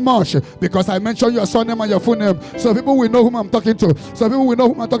won't say much because I mentioned your surname and your full name, so people will know whom I'm talking to. So people will know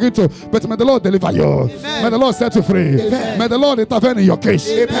whom I'm talking to. But may the Lord deliver you. Amen. May the Lord set you free. Amen. May the Lord intervene in your case,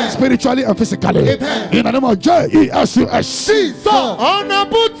 amen, spiritually and physically. Amen. In the name of Jesus.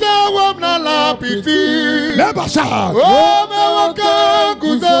 Never shall.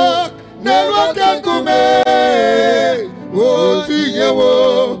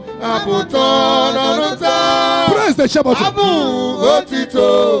 Praise the Shabbat.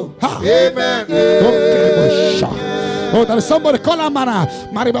 Amen. Oh, there is somebody call a mana,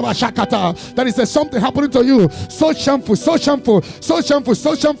 Maribaba Shakata. There is something happening to you. So shameful, so shameful, so shameful,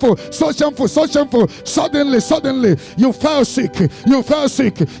 so shameful, so shameful, so shameful. Suddenly, you fell sick. You fell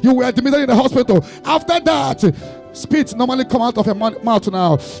sick. You were admitted in the hospital. After that, spit normally come out of your mouth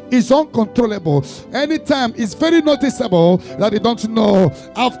now. It's uncontrollable. Anytime, it's very noticeable that you don't know.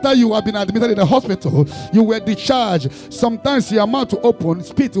 After you have been admitted in the hospital, you were discharged. Sometimes your mouth to open,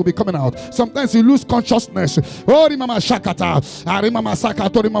 spit will be coming out. Sometimes you lose consciousness. Oh, Mama Shakata, Mama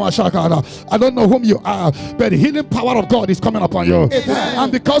Sakata, Mama Shakata. I don't know whom you are, but the healing power of God is coming upon you.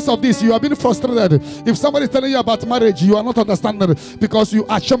 And because of this, you have been frustrated. If somebody is telling you about marriage, you are not understanding because you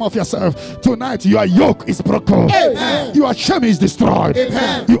are ashamed of yourself. Tonight, your yoke is broken. Amen. Your shame is destroyed.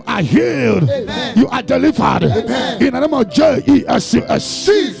 Amen. You are healed. Amen. You are delivered. Amen. In the name of Jesus.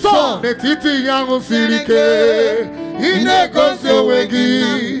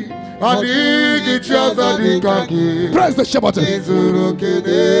 Praise the Shabbat.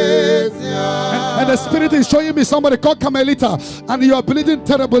 And the Spirit is showing me somebody called Carmelita, and you are bleeding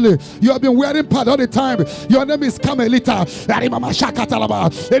terribly. You have been wearing pad all the time. Your name is Carmelita.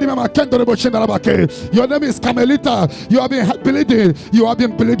 Your name is Carmelita. You have been bleeding. You have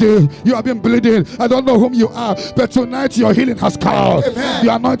been bleeding. You have been bleeding. I don't know whom you are, but tonight your healing has come. Amen.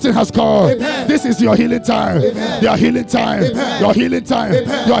 Your anointing has come. Amen. This is your healing time. Amen. Your healing time. Amen. Your healing time.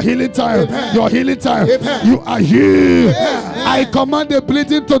 Amen. Your healing time. Amen. Your healing time. Amen. You are healed. Amen. I command the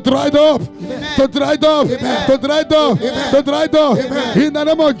bleeding to dry up. Amen. To dry up. Amen. To dry up. Amen. To dry up. Amen. In the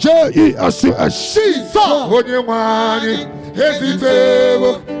name of Jesus. Hey!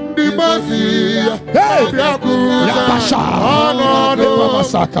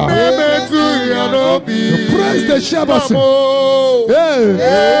 Praise the Shabbat. Hey!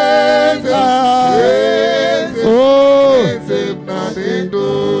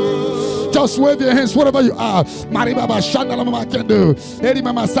 Just wave your hands wherever you are. There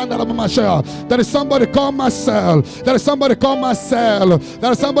is somebody called Marcel. There is somebody called Marcel.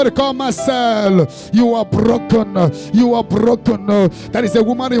 There is somebody called Marcel. You are broken. You are broken. There is a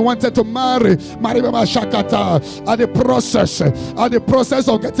woman you wanted to marry. Shakata. At the process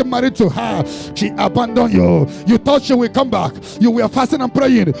of getting married to her, she abandoned you. You thought she will come back. You were fasting and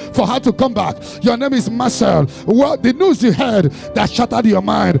praying for her to come back. Your name is Marcel. Well, the news you heard that shattered your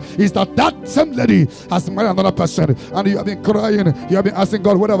mind is that same lady has married another person, and you have been crying. You have been asking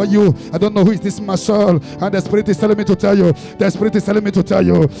God, whatever you, I don't know who is this Marcel, and the Spirit is telling me to tell you. The Spirit is telling me to tell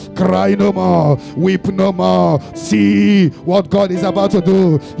you, cry no more, weep no more. See what God is about to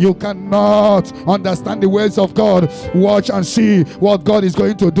do. You cannot understand the ways of God. Watch and see what God is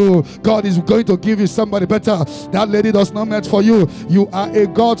going to do. God is going to give you somebody better. That lady does not meant for you. You are a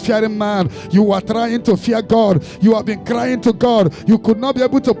God-fearing man. You are trying to fear God. You have been crying to God. You could not be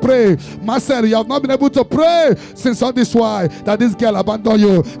able to pray. Marcel, you have not been able to pray since all this why that this girl abandoned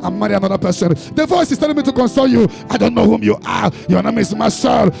you and married another person. The voice is telling me to console you. I don't know whom you are. Your name is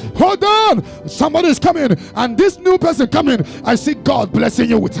Marcel. Hold on. Somebody is coming, and this new person coming, I see God blessing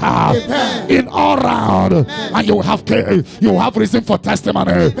you with her. Amen. In all round. Amen. And you have reason for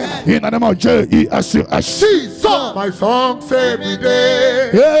testimony. Amen. In the name of Jesus. Jesus, my songs every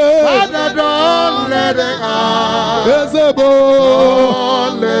day. Yeah. Father, don't let it out. Yes, boy.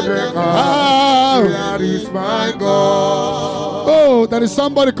 Don't let it out. That is my God. Oh, there is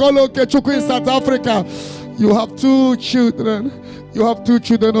somebody called Okechukwu in South Africa. You have 2 children. You have 2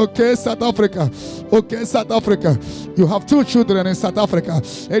 children, okay, South Africa. Okay, South Africa. You have 2 children in South Africa.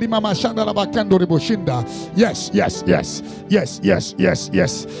 Yes, yes, yes, yes, yes, yes,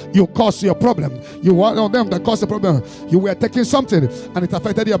 yes. You caused your problem. You were one of them that caused the problem. You were taking something and it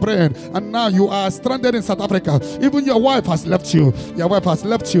affected your brain. And now you are stranded in South Africa. Even your wife has left you. Your wife has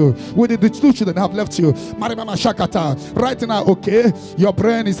left you. With the 2 children have left you. Right now, okay, your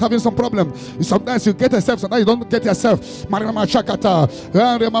brain is having some problem. Sometimes you get yourself, sometimes you don't get yourself. Some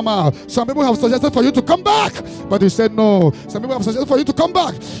people have suggested for you to come back, but you said no. Some people have suggested for you to come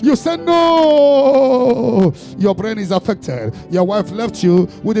back. You said no. Your brain is affected. Your wife left you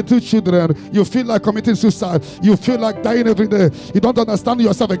with the 2 children. You feel like committing suicide. You feel like dying every day. You don't understand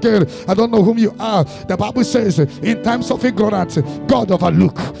yourself again. I don't know whom you are. The Bible says, in times of ignorance, God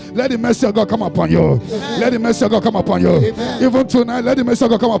overlook. Let the mercy of God come upon you. Amen. Let the mercy of God come upon you. Amen. Even tonight, let the mercy of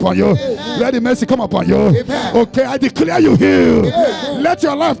God come upon you. Amen. Let the mercy come upon you. Amen. Okay, I declare you healed. Amen. Let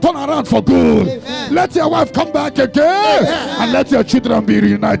your life turn around for good. Amen. Let your wife come back again. Amen. And let your children be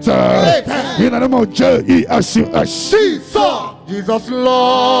reunited. Amen. In the name of Jesus. Jesus,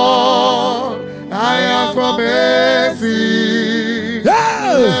 Lord, I ask for mercy.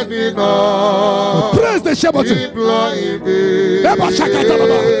 Yeah. Let me know. Praise the shepherd.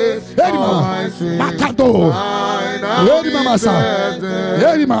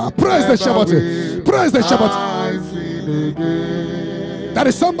 Praise the shepherd. Praise the shepherd. There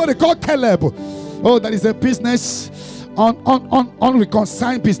is somebody called Caleb. Oh, that is a business on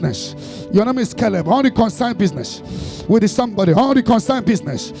unreconciled business. Your name is Caleb. Unreconciled business. With somebody, unreconciled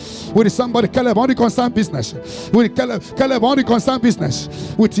business. With somebody, Caleb, unreconciled business. With Caleb, unreconciled business.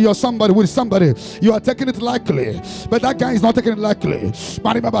 With your somebody, with somebody, you are taking it lightly, but that guy is not taking it lightly.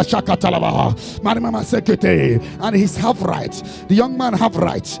 And he's half right. The young man half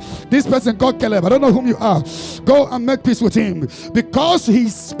right. This person called Caleb, I don't know whom you are. Go and make peace with him because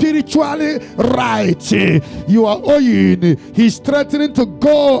he's spiritually right. You are owing. He's threatening to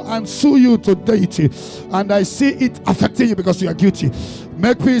go and sue you to deity, and I see it affecting you because you are guilty.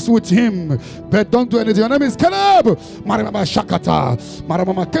 Make peace with him, but don't do anything. Your name is Caleb.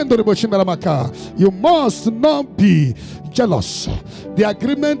 You must not be jealous. The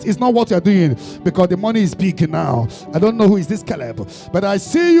agreement is not what you're doing because the money is big now. I don't know who is this Caleb, but I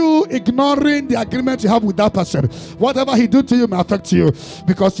see you ignoring the agreement you have with that person. Whatever he do to you may affect you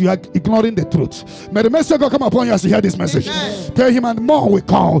because you are ignoring the truth. May the message of God come upon you as you hear this message. Amen. Tell him and more will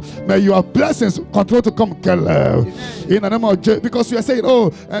come. May your blessings continue to come, Caleb. In the name of Jesus, because you are saying, oh,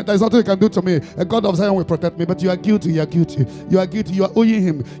 there's nothing you can do to me. A God of Zion will protect me, but you are guilty. You are guilty. You are guilty. You are owing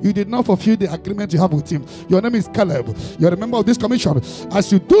him. You did not fulfill the agreement you have with him. Your name is Caleb. You are a member of this commission.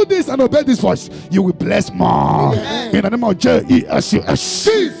 As you do this and obey this voice, you will bless more. Amen. In the name of Jesus.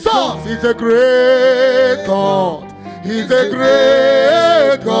 Jesus is a great God. He's a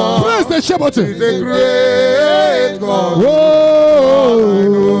great God. Praise the shepherd. He's a great God. Whoa.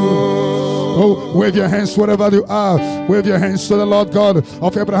 Oh, wave your hands wherever you are. Wave your hands to the Lord God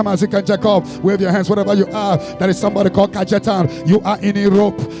of Abraham, Isaac, and Jacob. Wave your hands wherever you are. There is somebody called Kajetan. You are in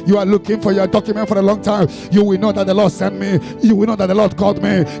Europe. You are looking for your document for a long time. You will know that the Lord sent me. You will know that the Lord called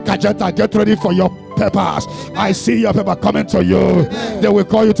me. Kajetan, get ready for your papers. I see your paper coming to you. Amen. They will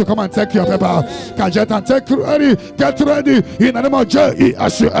call you to come and take your paper. Kajetan, take ready. Get ready. In the name of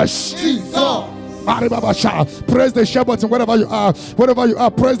Jesus. Praise the shepherd wherever you are. Wherever you are,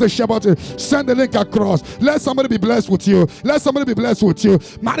 praise the shepherd. Send the link across. Let somebody be blessed with you. Let somebody be blessed with you.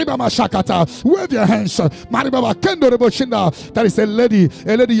 Wave your hands. That is a lady.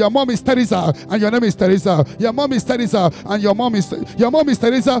 A lady. Your mom is Teresa and your name is Teresa. Your mom is Teresa and your mom is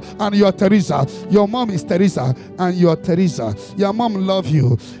Teresa and you are Teresa. Your mom is Teresa and you are Teresa. Your mom loves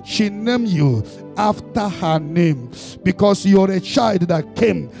you. She named you after her name because you're a child that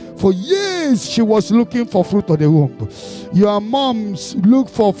came. For years she was looking for fruit of the womb. Your moms looked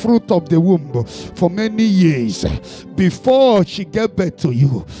for fruit of the womb for many years before she gave birth to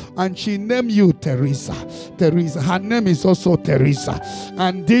you, and she named you Teresa. Teresa, her name is also Teresa.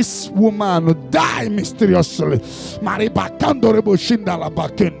 And this woman died mysteriously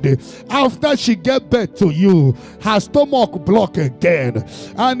after she gave birth to you. Her stomach blocked again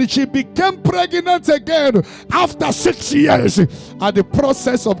and she became pregnant again after 6 years. At the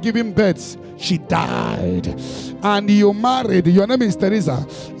process of giving giving birth, she died. And you married, your name is Teresa.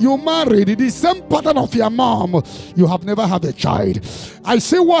 You married the same pattern of your mom. You have never had a child. I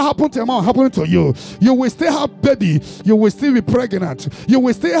say what happened to your mom happened to you. You will still have baby. You will still be pregnant. You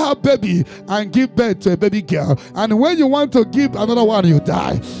will still have baby and give birth to a baby girl. And when you want to give another one, you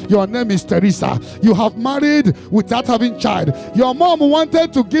die. Your name is Teresa. You have married without having child. Your mom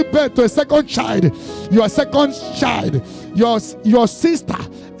wanted to give birth to a second child. Your second child, your sister,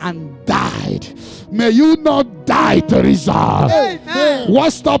 and died. May you not die, Teresa. Amen.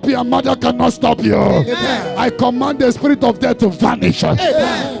 What stop your mother cannot stop you. Amen. I command the spirit of death to vanish.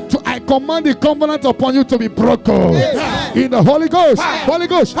 Amen. I command the covenant upon you to be broken. Amen. In the Holy Ghost, Holy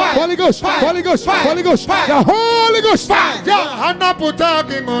Ghost, Holy Ghost, Holy Ghost, Holy Ghost, the Holy Ghost.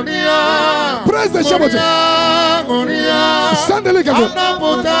 Praise the Shabbat. Send the link.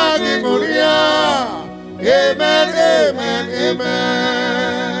 Amen, amen,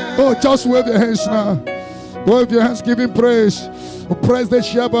 amen. Oh, just wave your hands now. Wave your hands, give him praise. Press the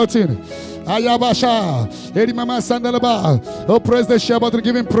share button. Ayabasha, Eri Mama Sandalaba. Oh, praise the share button,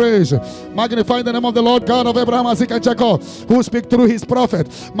 give him praise. Magnify the name of the Lord God of Abraham, Isaac, and Jacob, who speak through his prophet.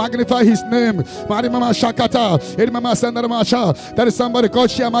 Magnify his name. Mari Mama Shakata, Eri Mama Sandalama. There is somebody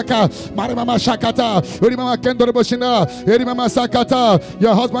called Shiamaka. Mari Mama Shakata, Eri Mama Kendoroboshina, Eri Mama Sakata.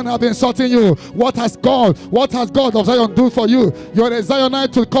 Your husband have been insulting you. What has God of Zion do for you? You're a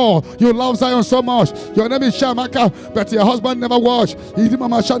Zionite to call. You love Zion so much. Your name is Shiamaka, but your husband never watched. Eri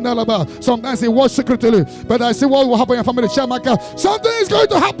Mama Sandalaba. Sometimes he watch secretly, but I see what will happen in your family. Something is going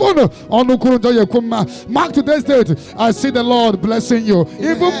to happen. Mark today's date. I see the Lord blessing you,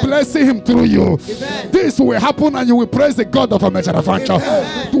 even blessing him through you. Amen. This will happen, and you will praise the God of a major function.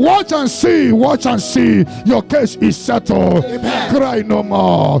 Watch and see, watch and see. Your case is settled. Amen. Cry no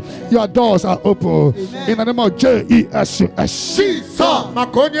more. Your doors are open. Amen. In the name of Jesus.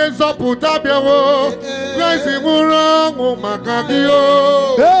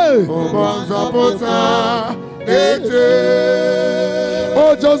 Hey.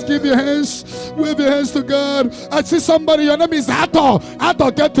 Oh, just give your hands, wave your hands to God. I see somebody, your name is Ato.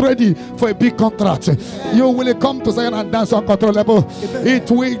 Ato, get ready for a big contract. You will come to Zion and dance uncontrollable.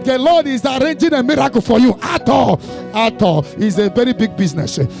 The Lord is arranging a miracle for you. Ato is a very big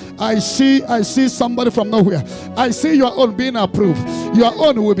business. I see somebody from nowhere. I see your own being approved. Your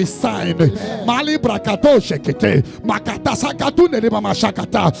own will be signed. Mali brakato shekete. Makata sakatu nerima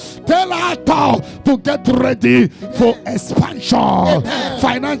mashakata. Tell Ato to get ready for expansion.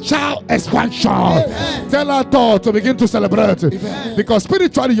 Financial expansion. Tell Ato to begin to celebrate. Because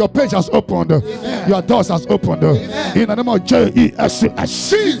spiritually your page has opened. Your doors has opened. In the name of Jesus.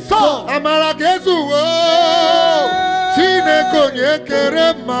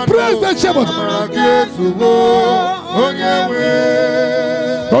 Praise the shepherd.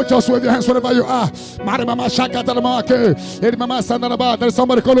 Don't just wave your hands wherever you are. There's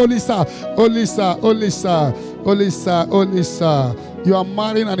somebody called Olisa. You are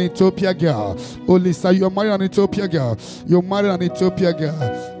marrying an Ethiopia girl. Olisa, you are marrying an Ethiopia girl. You married an Ethiopia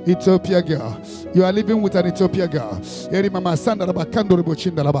girl. You are living with an Ethiopia girl. And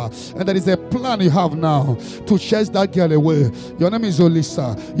there is a plan you have now to chase that girl away. Your name is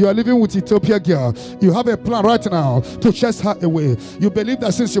Olisa. You are living with Ethiopia girl. You have a plan right now to chase her away. You believe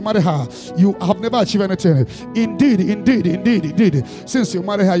that since you married her, you have never achieved anything. Indeed. Since you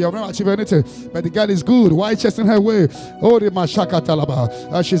married her, you have never achieved anything. But the girl is good. Why chasing her away? Oh, the Mashaka.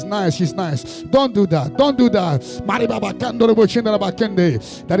 She's nice. Don't do that.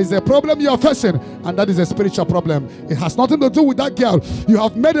 That is a problem you are facing, and that is a spiritual problem. It has nothing to do with that girl. You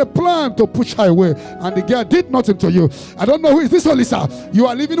have made a plan to push her away, and the girl did nothing to you. I don't know who is this, Olisa. You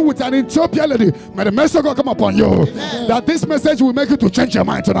are living with an Ethiopian lady. May the message come upon you. Amen. That this message will make you to change your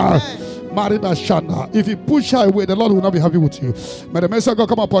mind tonight. Amen. If you push her away, the Lord will not be happy with you. May the message of God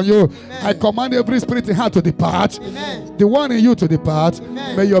come upon you. Amen. I command every spirit in her to depart. Amen. The one in you to depart.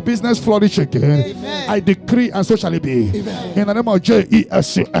 Amen. May your business flourish again. Amen. I decree, and so shall it be. Amen. In the name of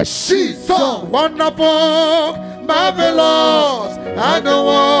Jesus. She's so wonderful, marvelous, and the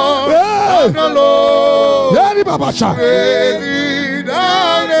one of the Lord. Praise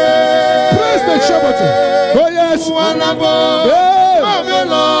the shepherd. Oh yes. Wonderful. Yeah. Of the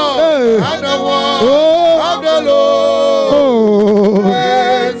Lord, and the word of the Lord.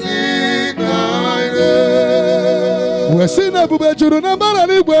 We're seeing a bube juru na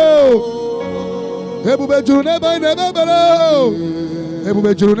barani go. A bube juru na ba na baro. A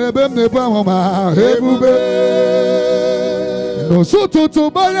bube juru na bem ne ba mama. A bube. No so to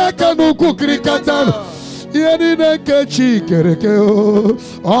baya kanu kukrikatan. Yeni ne kechi kereke o.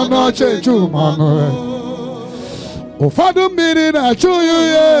 Ono chechu mano. ụfọdụ mmiri na-achụ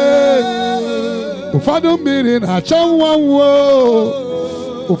yuye, ụfọdụ mmiri na-achọ nwa nwo,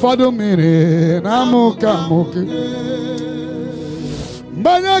 ụfọdụ mmiri na-amụke amụke.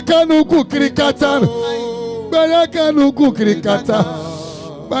 Mgbanye aka n'ukwu kirikata, mgbanye aka n'ukwu kirikata,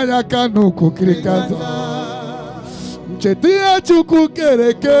 mgbanye aka n'ukwu kirikata. Ncheta ihe Chukwu kere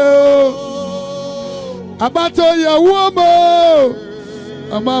eke, agbata ya wuo mo,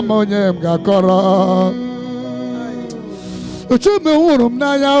 ama m onye m ga-akọrọ. Chimu hụrụ m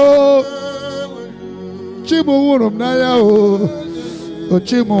n'anya o, Chimu hụrụ m n'anya o,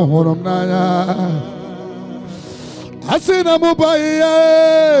 Chimu hụrụ m n'anya. Asị na mụ baghị ya,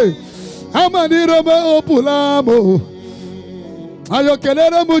 amaniro m opula m. Ayo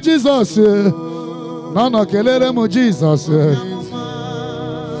kelere m Jizọs, nọ kelere m Jizọs.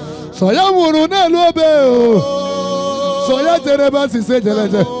 So ya nwụrụ n'elu obe o, so ya jere ebe asịsị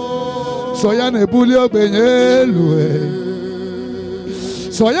jeleje, so ya na-ebuli ogbenye elu.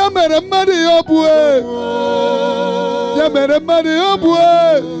 So ya mere mmadụ ya ọbụ, ya mere mmadụ ya ọbụ,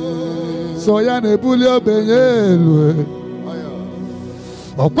 so ya na-ebuli ogbenye elu.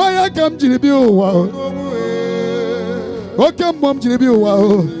 Ọkwa ya ka m jiri bịa ụwa, oke mmụọ m jiri bịa ụwa,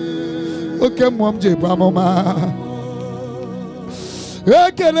 oke mmụọ m ji bụ amụma.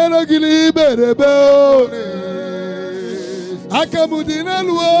 Ekelere gị n'iberebe, aka m dị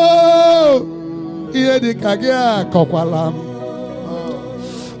n'elu, ihe dị ka gị akọkwala m.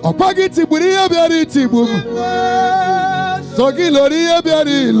 Ọkwa gị tigburu ihe bịara itigbu m, so gị loro ihe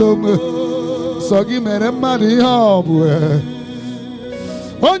bịara ilo m, so gị mere mmadụ ihe ọ bụ.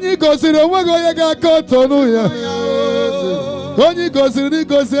 Onye goziri onwe gị onye ga-aka ọtọnụ ya, onye goziri na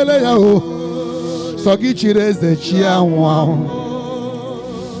igoziele ya o, so gị chiri eze chi anwụ anwụ.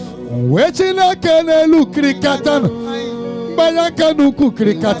 Wee Chineke n'elu kirikata, mgbanye aka n'ukwu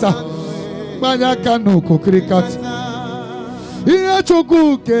kirikata, mgbanye aka n'ukwu kirikata. Ihe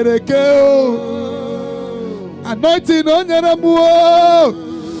Chukwu kere eke o, anointing o nyere m o,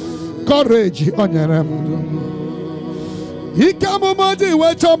 courage o nyere m, ike amụma dị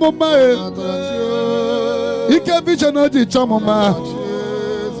wee chọọ m mma, ike vision o dị chọọ m mma,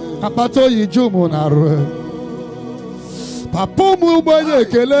 akpata oyi ju m n'arụ. Papa m ụgbọnye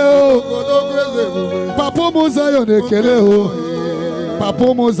ekele o, papa m Zion ekele o,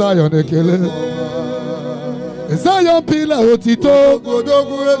 papa m Zion ekele. Zion pila otito,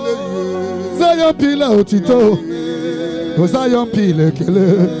 Zion pila otito, Zion pila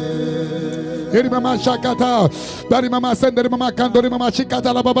ekele. Eri mama shakata, dari mama senderi mama kandori mama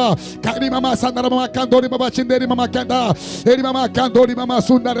shikata la baba, kari mama sandara mama kandori mama chinderi mama kanda, eri mama kandori mama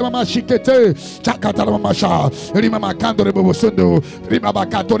sundari mama shikete, chakata la mama sha, eri mama kandori bobo sundu, eri mama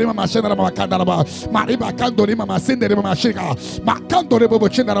kandori mama shendara mama kandara ba, mariba kandori mama sinderi mama shika, makandori bobo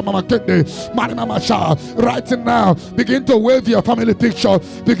chindara mama kende, mari mama sha. Right now, begin to wave your family picture,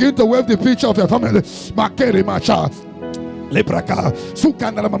 begin to wave the picture of your family, makeri masha. Lebraka,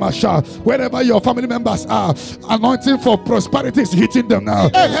 Sukandara Mamasha, wherever your family members are, anointing for prosperity is hitting them now.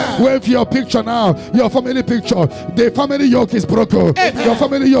 Wave your picture now, your family picture. The family yoke is broken. Your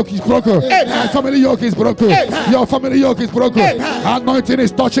family yoke is broken. Your family yoke is broken. Your family yoke is broken. Anointing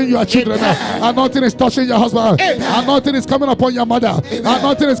is touching your children now. Anointing is touching your husband. Anointing is coming upon your mother.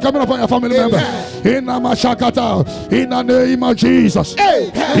 Anointing is coming upon your family member. In Namashakata, in the name of Jesus.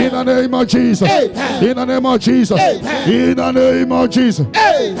 In the name of Jesus. In the name of Jesus. In the name of Jesus.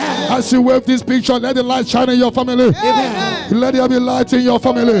 As you wave this picture, let the light shine in your family. Let there be light in your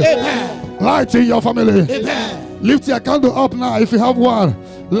family. Light in your family. Lift your candle up now if you have one.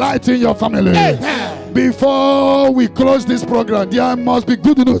 Light in your family. Before we close this program, there must be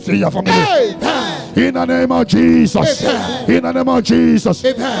good news in your family. In the name of Jesus. In the name of Jesus.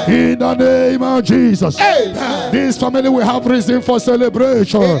 In the name of Jesus. This family will have reason for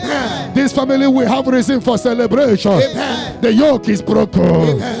celebration. This family will have reason for celebration. The yoke is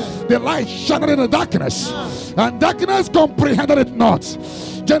broken. The light shined in the darkness, and darkness comprehended it not.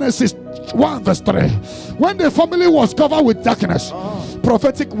 Genesis 1 verse 3. When the family was covered with darkness,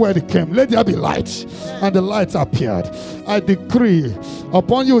 prophetic word came, let there be light, and the light appeared. I decree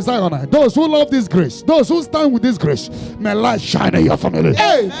upon you, Zion, those who love this grace, those who stand with this grace, may light shine in your family.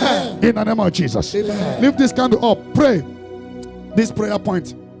 In the name of Jesus. Lift this candle up. Pray this prayer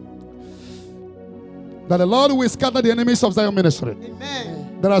point, that the Lord will scatter the enemies of Zion ministry.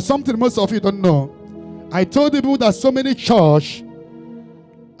 Amen. There are something most of you don't know. I told people that so many church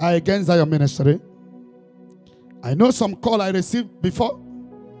are against Zion ministry. I know some call I received before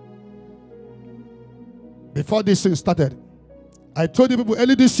this thing started. I told the people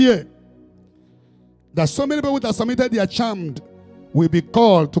early this year that so many people that submitted their charm will be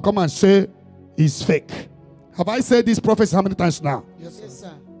called to come and say it's fake. Have I said this prophecy how many times now? Yes,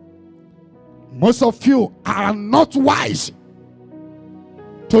 sir. Most of you are not wise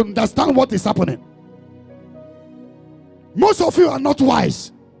to understand what is happening. Most of you are not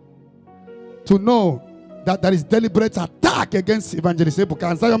wise to know that there is deliberate attack against Evangelist Ebuka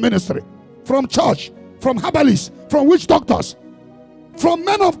and Zion ministry from church, from herbalists, from witch doctors, from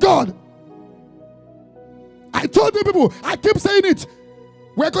men of God. I told you people, I keep saying it.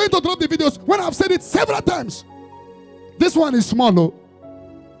 We're going to drop the videos when I've said it several times. This one is small, though.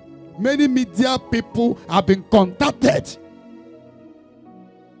 Many media people have been contacted.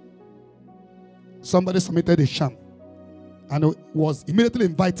 Somebody submitted a sham and was immediately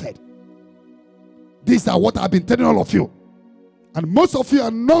invited. These are what I've been telling all of you. And most of you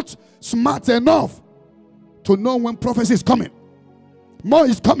are not smart enough to know when prophecy is coming. More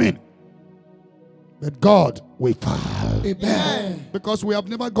is coming. But God will fight. Amen. Because we have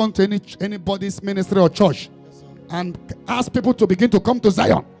never gone to anybody's ministry or church and asked people to begin to come to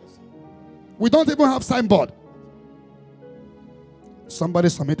Zion. We don't even have signboard. Somebody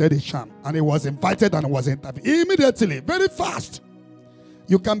submitted a sham and he was invited and was interviewed immediately, very fast.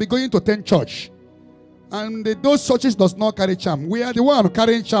 You can be going to 10 church and those churches does not carry charm. We are the one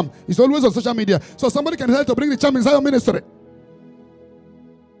carrying charm. It's always on social media. So somebody can help to bring the charm in Zion ministry.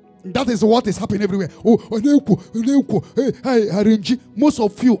 That is what is happening everywhere. Most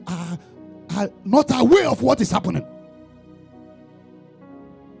of you are not aware of what is happening.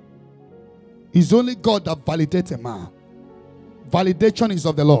 It's only God that validates a man. Validation is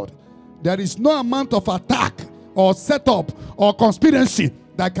of the Lord. There is no amount of attack or setup or conspiracy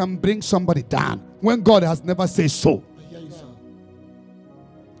that can bring somebody down when God has never said so.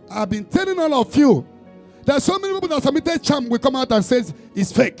 I've been telling all of you, there are so many people that submitted charm will come out and says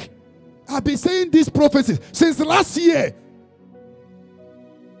it's fake. I've been saying these prophecies since last year.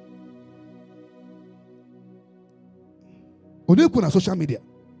 On social media.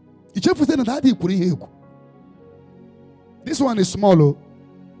 This one is small.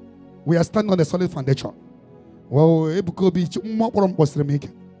 We are standing on a solid foundation. Well, I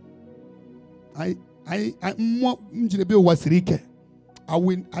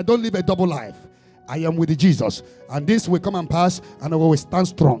don't live a double life. I am with Jesus, and this will come and pass, and I will stand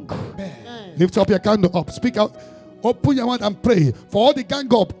strong. Amen. Lift up your candle up, speak out, open your mouth and pray for all the gang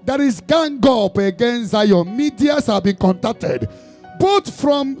up. There is gang up against Zion. Medias have been contacted, both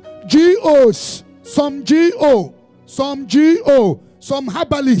from GOs, some GO, some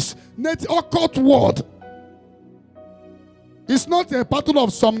herbalists, net occult word. It's not a battle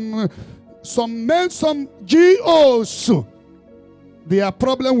of some men, some GOs. Their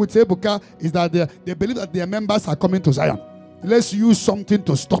problem with Ebuka is that they believe that their members are coming to Zion. Let's use something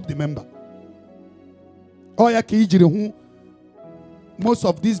to stop the member. Most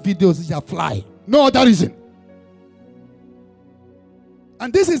of these videos are fly. No other reason.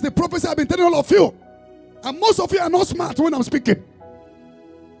 And this is the prophecy I've been telling all of you. And most of you are not smart when I'm speaking.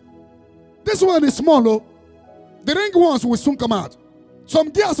 This one is small, though. The ring ones will soon come out.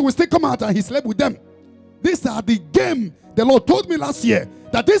 Some girls will still come out and he slept with them. These are the game. The Lord told me last year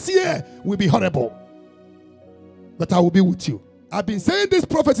that this year will be horrible. But I will be with you. I've been saying this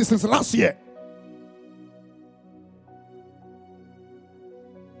prophecy since last year.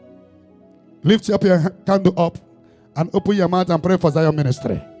 Lift up your candle up and open your mouth and pray for Zion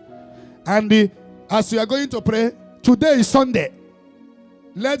ministry. And as you are going to pray, today is Sunday.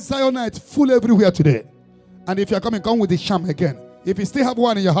 Let Zionites full everywhere today. And if you are coming, come with the sham again. If you still have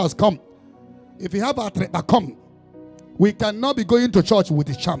one in your house, come. If you have a trip, come. We cannot be going to church with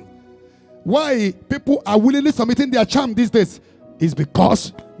the charm. Why people are willingly submitting their charm these days is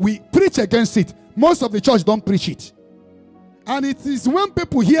because we preach against it. Most of the church don't preach it. And it is when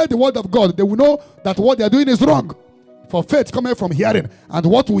people hear the word of God, they will know that what they are doing is wrong. For faith coming from hearing, and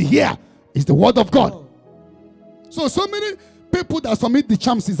what we hear is the word of God. So many people that submit the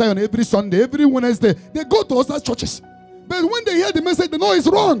charms in Zion every Sunday, every Wednesday, they go to other churches. But when they hear the message, they know it's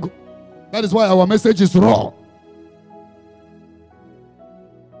wrong. That is why our message is wrong.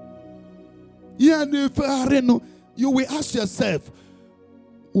 You will ask yourself,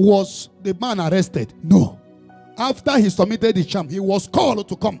 was the man arrested? No. After he submitted the charm, he was called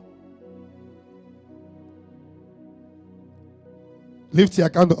to come. Lift your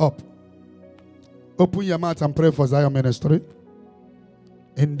candle up. Open your mouth and pray for Zion ministry.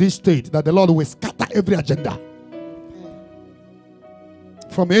 In this state, that the Lord will scatter every agenda.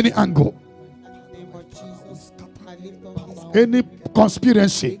 From any angle. Any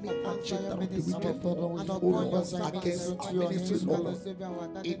conspiracy. the wicked and O upon your Lord, side against into our your ministry, hands, Lord. Lord, Savior, our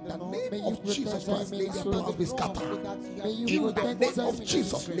daddy, In the Lord. name May you of Jesus protect Christ, let their plans be scattered. May you In the protect name them of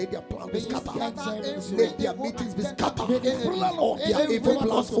Jesus, ministry. let their plans be May you scattered. guide them, Let their meetings be scattered. All their every evil one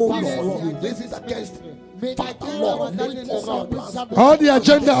plans, of oh policy Lord, we against raise it against ministry. May the Father, king Lord, our daddy, let all their Lord, plans All the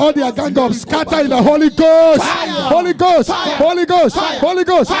agenda, all their gang up, scatter in the Holy Ghost. Holy Ghost, Holy Ghost, Holy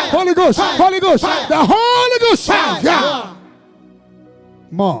Ghost, Holy Ghost, Holy Ghost, the Holy Ghost. Yeah.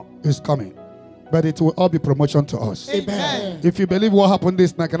 More is coming, but it will all be promotion to us. Amen. If you believe what happened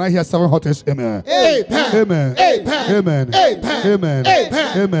this night, can I hear 7 hottest? Amen. Amen. Amen. Amen. Amen. Amen.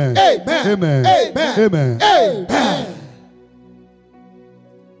 Amen. Amen. Amen. Amen. Amen.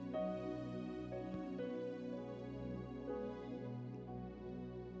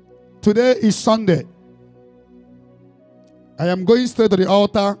 Today is Sunday. I am going straight to the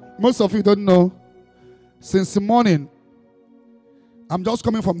altar. Most of you don't know. Since the morning, I'm just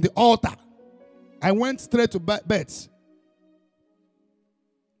coming from the altar. I went straight to bed.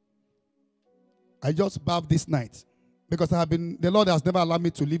 I just bathed this night because the Lord has never allowed me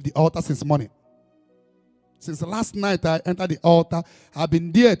to leave the altar since morning. Since last night I entered the altar, I've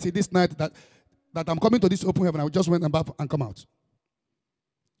been there till this night that I'm coming to this open heaven. I just went and bath and come out.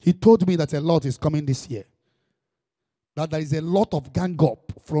 He told me that a lot is coming this year. That there is a lot of gang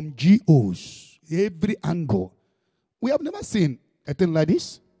up from GOs, every angle. We have never seen a thing like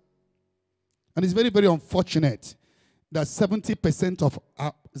this. And it's very, very unfortunate that 70% of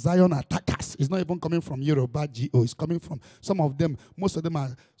Zion attackers is not even coming from Yoruba GOs. It's coming from some of them. Most of them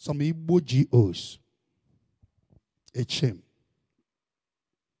are some Igbo GOs. A shame.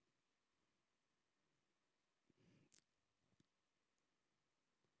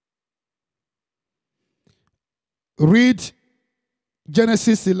 Read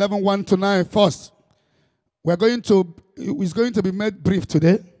Genesis 11:1-9 first. It's going to be made brief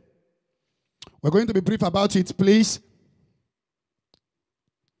today. We're going to be brief about it, please.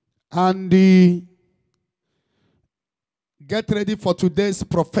 And get ready for today's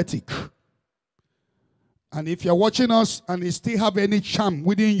prophetic. And if you're watching us and you still have any charm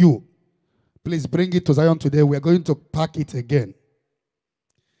within you, please bring it to Zion today. We're going to pack it again.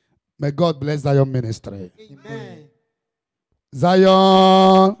 May God bless Zion ministry. Amen.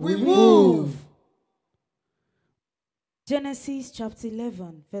 Zion, We move. Genesis chapter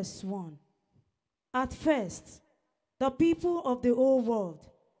 11, verse 1. At first, the people of the whole world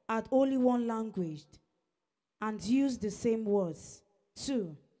had only one language and used the same words.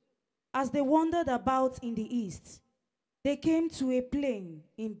 2. As they wandered about in the east, they came to a plain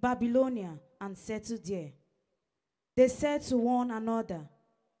in Babylonia and settled there. They said to one another,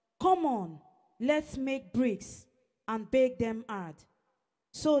 "Come on, let's make bricks and bake them hard."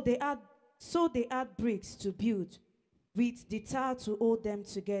 So they had bricks to build, with the tar to hold them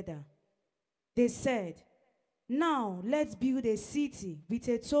together. They said, "Now let's build a city with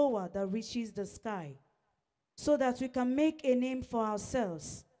a tower that reaches the sky, so that we can make a name for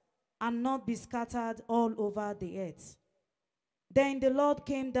ourselves and not be scattered all over the earth." Then the Lord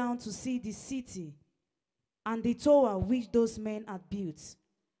came down to see the city and the tower which those men had built.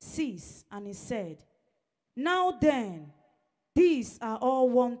 6, and he said, "Now then, these are all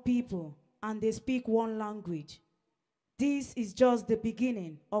one people, and they speak one language. This is just the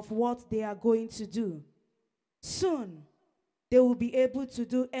beginning of what they are going to do. Soon, they will be able to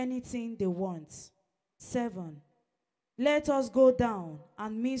do anything they want." 7, "Let us go down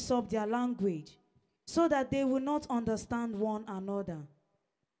and mix up their language, so that they will not understand one another."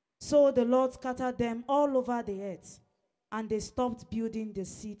 So the Lord scattered them all over the earth, and they stopped building the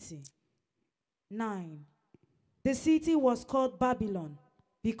city. 9, the city was called Babylon,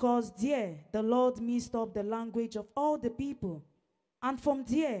 because there the Lord mixed up the language of all the people, and from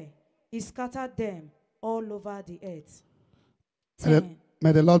there he scattered them all over the earth. 10.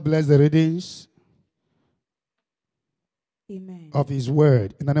 May the Lord bless the readings Amen. of his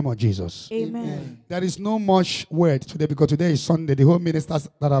word in the name of Jesus. Amen. There is no much word today because today is Sunday. The whole ministers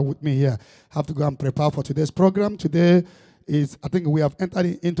that are with me here have to go and prepare for today's program. Today is, I think we have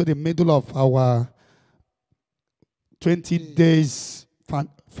entered into the middle of our 20 days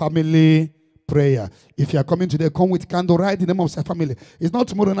family prayer. If you are coming today, come with candle, write the name of your family. It's not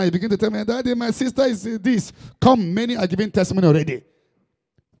tomorrow night you begin to tell me, "Daddy, my sister is this." Come, many are giving testimony already.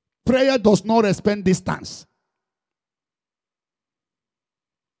 Prayer does not respect distance.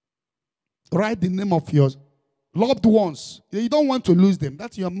 Write the name of your loved ones. You don't want to lose them.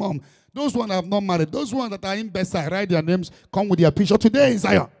 That's your mom. Those ones that have not married. Those ones that are in Bethsaida, write their names. Come with their picture today in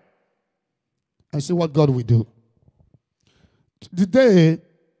Zion. And see what God will do. Today,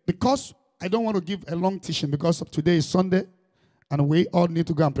 because I don't want to give a long teaching because today is Sunday and we all need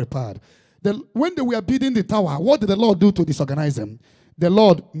to go and prepare. When they were building the tower, what did the Lord do to disorganize them? The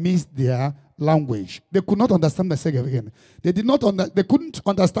Lord missed their language. They could not understand themselves again. They couldn't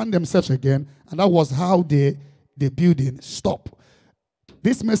understand themselves again, and that was how the building stopped.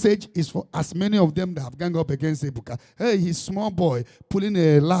 This message is for as many of them that have ganged up against Ebuka. Hey, he's small boy pulling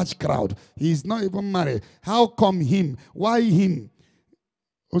a large crowd. He's not even married. How come him? Why him?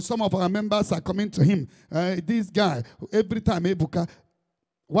 Some of our members are coming to him. This guy, every time Ebuka.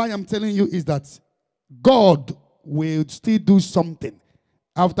 Why I'm telling you is that God will still do something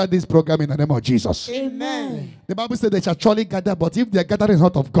after this program in the name of Jesus. Amen. The Bible said they shall surely gather, but if their gathering is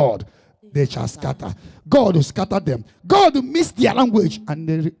not of God, they shall scatter. God will scatter them. God will miss their language,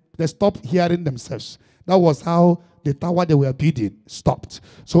 and they stop hearing themselves. That was how the tower they were building stopped.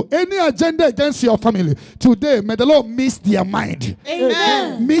 So any agenda against your family today, may the Lord miss their mind.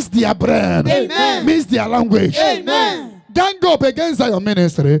 Amen. Miss their brain. Amen. Miss their language. Amen. Gang up against your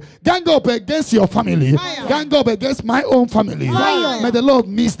ministry. Gang up against your family. Fire. Gang up against my own family. Fire. May the Lord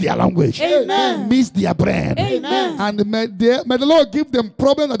miss their language. Amen. Miss their brain. Amen. And may the Lord give them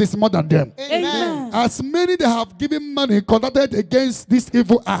problem that is more than them. Amen. As many that have given money conducted against this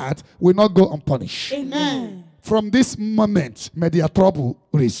evil act will not go unpunished. Amen. From this moment, may their trouble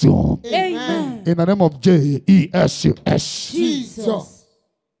resume. Amen. In the name of Jesus. Jesus.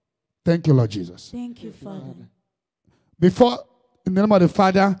 Thank you, Lord Jesus. Thank you, Father. Before in the name of the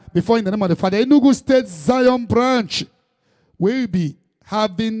Father, Enugu State Zion branch will be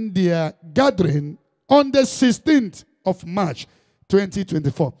having their gathering on the 16th of March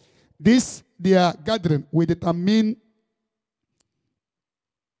 2024. Their gathering will determine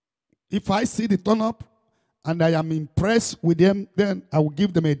if I see the turn up and I am impressed with them, then I will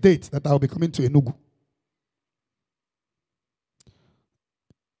give them a date that I will be coming to Enugu.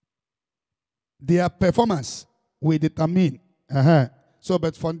 Their performance will determine. So,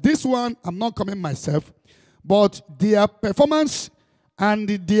 but for this one, I'm not coming myself. But their performance and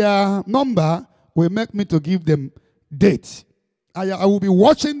their number will make me to give them dates. I will be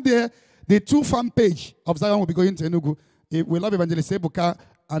watching the two fan page of Zion will be going to Enugu. We love Evangelist Ebuka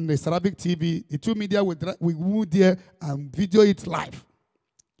and the Sarabic TV. The two media will go there and video it live,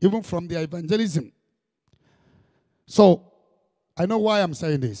 even from their evangelism. So, I know why I'm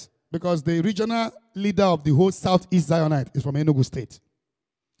saying this. Because the regional leader of the whole Southeast Zionite is from Enugu State.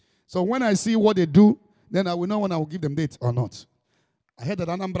 So when I see what they do, then I will know when I will give them dates or not. I heard that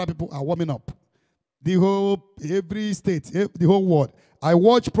Anambra people are warming up. Every state, the whole world. I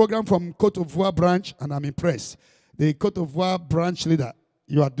watch program from Côte d'Ivoire branch and I'm impressed. The Côte d'Ivoire branch leader,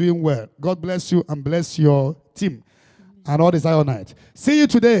 you are doing well. God bless you and bless your team and all the Zionite. See you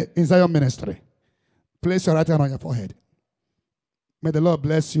today in Zion Ministry. Place your right hand on your forehead. May the Lord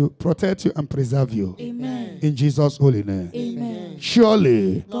bless you, protect you, and preserve you. Amen. In Jesus' holy name. Amen.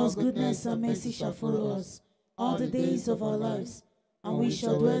 Surely, God's goodness and mercy shall follow us all the days of our lives, and we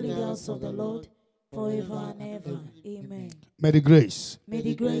shall dwell in the house of the Lord forever and ever. Amen. may the grace May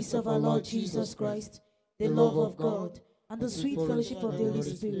the grace of our Lord Jesus Christ, the love of God, and the sweet fellowship of the Holy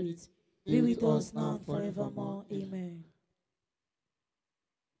Spirit be with us now and forevermore. Amen.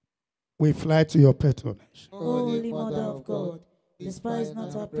 we fly to your patronage. Holy Mother of God, despise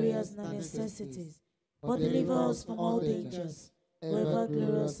not our prayers and our necessities, but deliver us from all dangers. Ever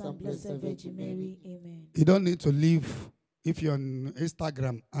glorious and blessed Virgin Mary. Amen. You don't need to leave if you're on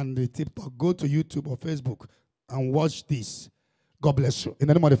Instagram and the TikTok. Go to YouTube or Facebook and watch this. God bless you. In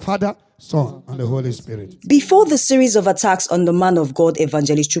the name of the Father, Son, and the Holy Spirit. Before the series of attacks on the man of God,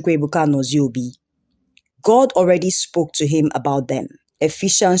 Evangelist Chukwuebuka Noziobi, God already spoke to him about them.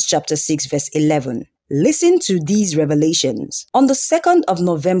 Ephesians chapter 6 verse 11. Listen to these revelations. On the 2nd of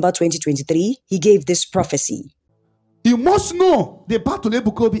November 2023, he gave this prophecy. You must know the battle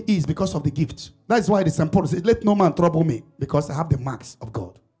Ebuka is because of the gift. That's why the St. Paul says, let no man trouble me because I have the marks of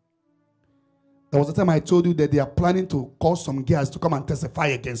God. There was a time I told you that they are planning to cause some guys to come and testify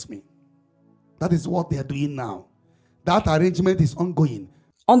against me. That is what they are doing now. That arrangement is ongoing.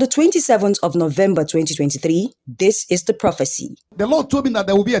 On the 27th of November 2023, this is the prophecy. The Lord told me that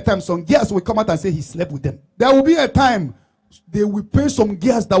there will be a time some girls will come out and say he slept with them. There will be a time they will pay some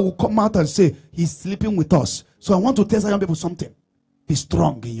girls that will come out and say he's sleeping with us. So I want to tell young people something. Be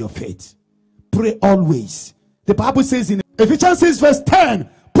strong in your faith. Pray always. The Bible says in Ephesians 6 verse 10,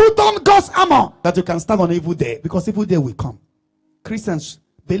 put on God's armor that you can stand on evil day, because evil day will come. Christians,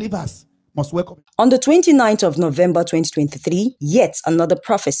 believers must welcome. On the 29th of November 2023, yet another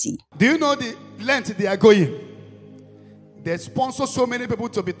prophecy. Do you know the length they are going? They sponsor so many people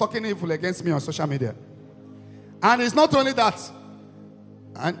to be talking evil against me on social media. And it's not only that.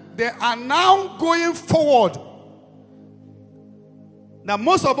 And they are now going forward Now,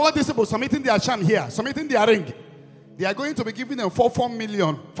 most of all these people submitting their charm here, submitting their ring, they are going to be giving them 4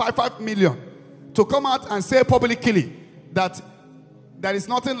 million, 5 million to come out and say publicly that there is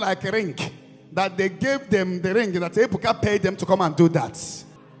nothing like a ring, that they gave them the ring, that Ebuka paid them to come and do that.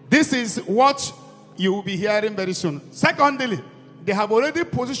 This is what you will be hearing very soon. Secondly, they have already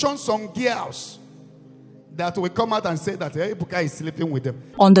positioned some girls that will come out and say that Ebuka is sleeping with them.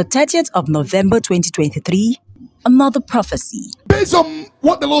 On the 30th of November 2023, another prophecy. Based on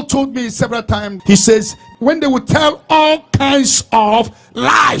what the Lord told me several times, he says, when they will tell all kinds of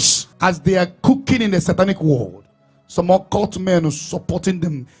lies as they are cooking in the satanic world, some occult men are supporting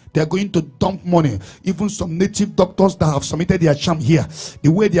them. They are going to dump money. Even some native doctors that have submitted their charm here,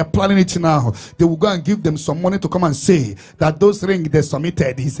 the way they are planning it now, they will go and give them some money to come and say that those rings they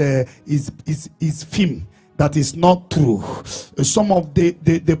submitted is film. That is not true. Some of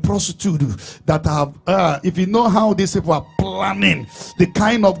the prostitutes that have, if you know how these people are planning, the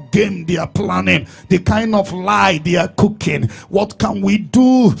kind of game they are planning, the kind of lie they are cooking, what can we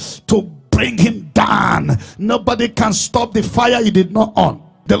do to bring him down? Nobody can stop the fire he did not on.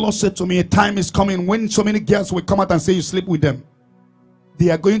 The Lord said to me, a time is coming when so many girls will come out and say you sleep with them. They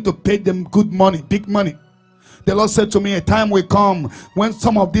are going to pay them good money, big money. The Lord said to me, a time will come when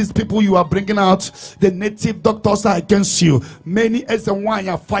some of these people you are bringing out, the native doctors are against you. Many as and why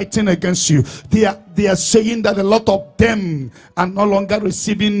are fighting against you. They are saying that a lot of them are no longer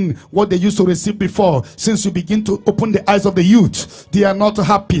receiving what they used to receive before. Since you begin to open the eyes of the youth, they are not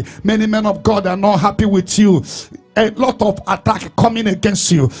happy. Many men of God are not happy with you. A lot of attack coming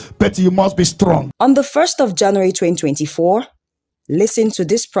against you, but you must be strong. On the 1st of January 2024, listen to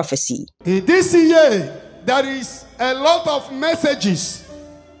this prophecy. This year, there is a lot of messages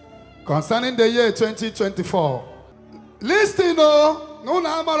concerning the year 2024. Listen,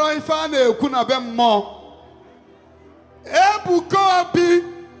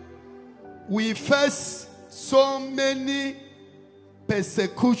 we face so many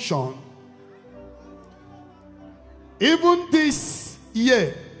persecution. Even this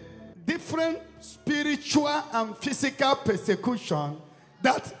year, different spiritual and physical persecution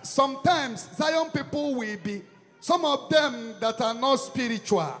that sometimes Zion people will be, some of them that are not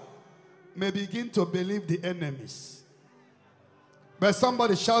spiritual may begin to believe the enemies. But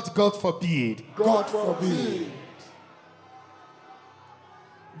somebody shout, God forbid. God forbid.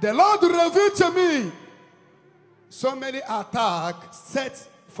 The Lord revealed to me so many attacks set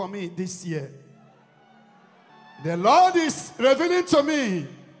for me this year. The Lord is revealing to me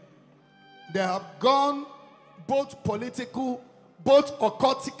they have gone both political, both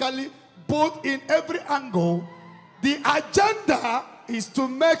occultically, both in every angle. The agenda is to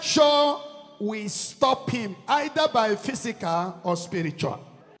make sure we stop him, either by physical or spiritual.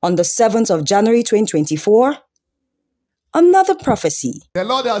 On the 7th of January 2024, another prophecy. The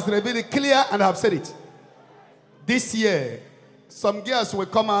Lord has revealed it clear and I have said it. This year, some girls will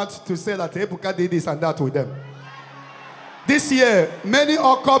come out to say that Ebuka did this and that with them. This year, many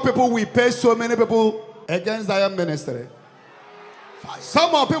occult people will pay so many people against Zion ministry.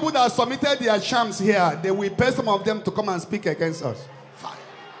 Some of people that submitted their charms here, they will pay some of them to come and speak against us.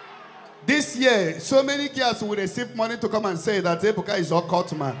 This year, so many girls will receive money to come and say that Ebuka is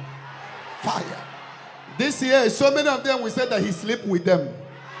occult man. Fire. This year, so many of them will say that he sleep with them.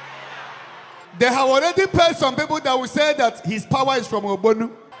 They have already paid some people that will say that his power is from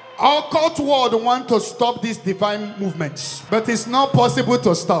Obonu. Our cult world want to stop this divine movement, but it's not possible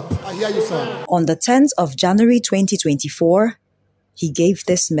to stop. I hear you, sir. On the 10th of January 2024, he gave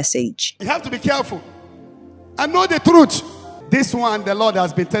this message. You have to be careful and know the truth. This one, the Lord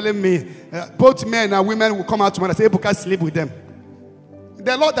has been telling me, both men and women will come out to me and say, Ebuka sleep with them.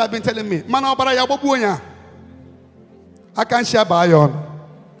 The Lord has been telling me, I can share by you.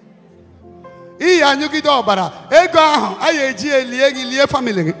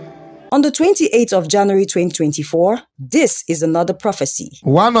 On the 28th of January 2024, this is another prophecy.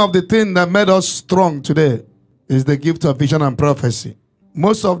 One of the things that made us strong today is the gift of vision and prophecy.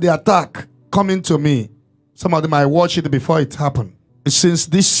 Most of the attack coming to me, some of them I watched it before it happened. Since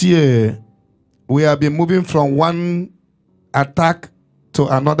this year, we have been moving from one attack to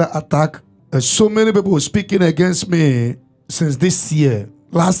another attack. So many people speaking against me since this year,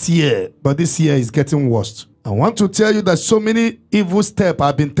 last year, but this year is getting worse. I want to tell you that so many evil steps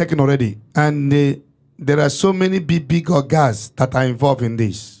have been taken already, and there are so many big organs that are involved in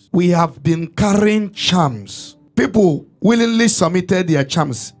this. We have been carrying charms. People willingly submitted their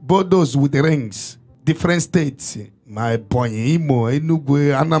charms, both those with the rings, different states. My boy, Imo,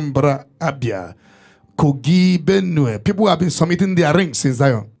 Enugu, Anambra, Abia, Kogi, Benue. People have been submitting their rings in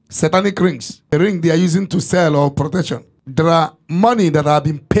Zion. Satanic rings. The ring they are using to sell or protection. There are money that have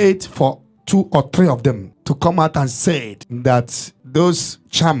been paid for 2 or 3 of them to come out and say that those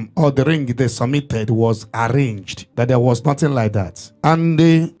charm or the ring they submitted was arranged, that there was nothing like that. And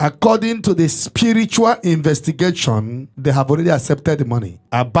according to the spiritual investigation, they have already accepted the money.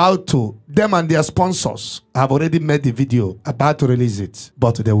 About to, them and their sponsors have already made the video, about to release it,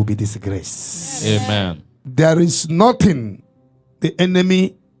 but there will be disgrace. Amen. There is nothing the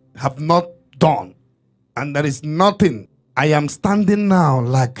enemy have not done, and there is nothing. I am standing now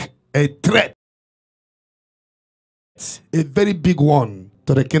like a threat, a very big one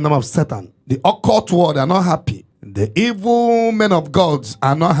to the kingdom of Satan. The occult world are not happy. The evil men of God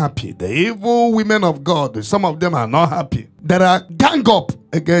are not happy. The evil women of God, some of them are not happy. There are gang up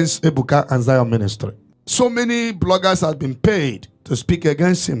against Ebuka and Zion Ministry. So many bloggers have been paid to speak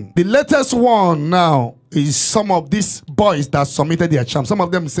against him. The latest one now is some of these boys that submitted their charm. Some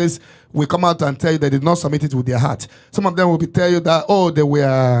of them says, we come out and tell you they did not submit it with their heart. Some of them will be tell you that, oh, they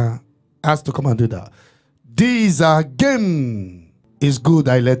were asked to come and do that. These are game is good,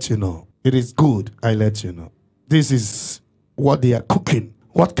 I let you know. It is good, I let you know. This is what they are cooking.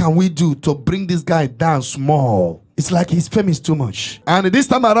 What can we do to bring this guy down small? It's like his fame is too much. And this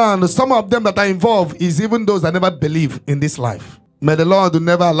time around, some of them that are involved is even those that never believe in this life. May the Lord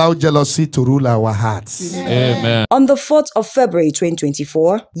never allow jealousy to rule our hearts. Amen. On the 4th of February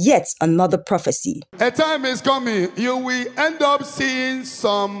 2024, yet another prophecy. A time is coming, you will end up seeing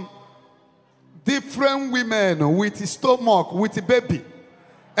some different women with stomach, with a baby.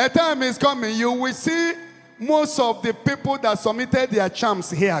 A time is coming, you will see most of the people that submitted their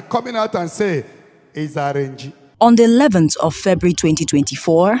charms here coming out and say, it's arranged. On the 11th of February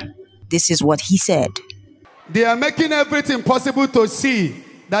 2024, this is what he said. They are making everything possible to see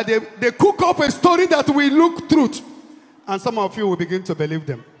that they cook up a story that will look truth. And some of you will begin to believe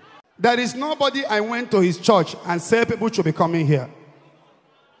them. There is nobody I went to his church and said people should be coming here.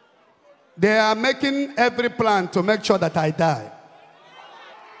 They are making every plan to make sure that I die.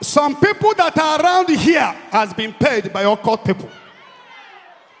 Some people that are around here has been paid by occult people.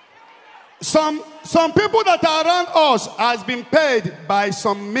 Some people that are around us has been paid by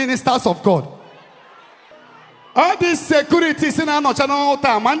some ministers of God. All these securities in our channel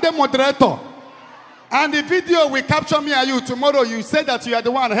time and the moderator. And the video will capture me and you. Tomorrow you say that you are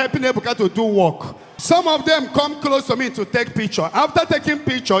the one helping Ebuka to do work. Some of them come close to me to take picture. After taking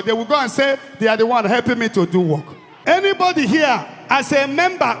picture, they will go and say they are the one helping me to do work. Anybody here as a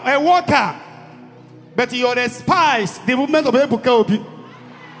member, a worker, but you despise the movement of Ebuka Obi.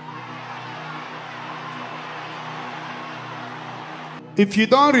 If you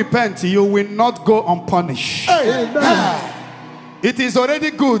don't repent, you will not go unpunished. Amen. It is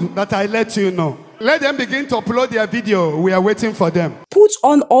already good that I let you know. Let them begin to upload their video. We are waiting for them. Put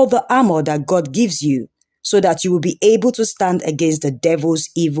on all the armor that God gives you, so that you will be able to stand against the devil's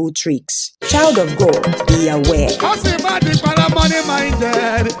evil tricks. Child of God, be aware.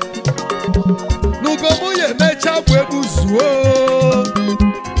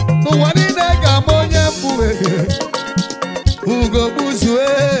 Ugo buzue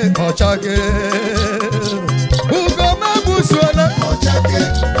ochake Ugo mabuzue ochake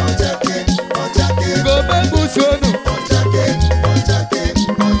ochake ochake Ugo mabuzue ochake ochake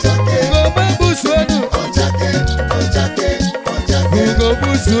ochake Ugo mabuzue ochake ochake ochake Ugo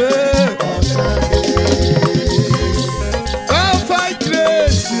buzue ochake Don't fight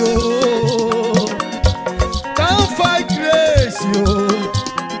grace yo Don't fight grace yo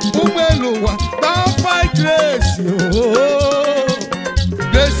Umeluwa Don't fight grace yo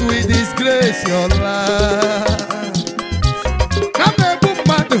Grace will disgrace your life.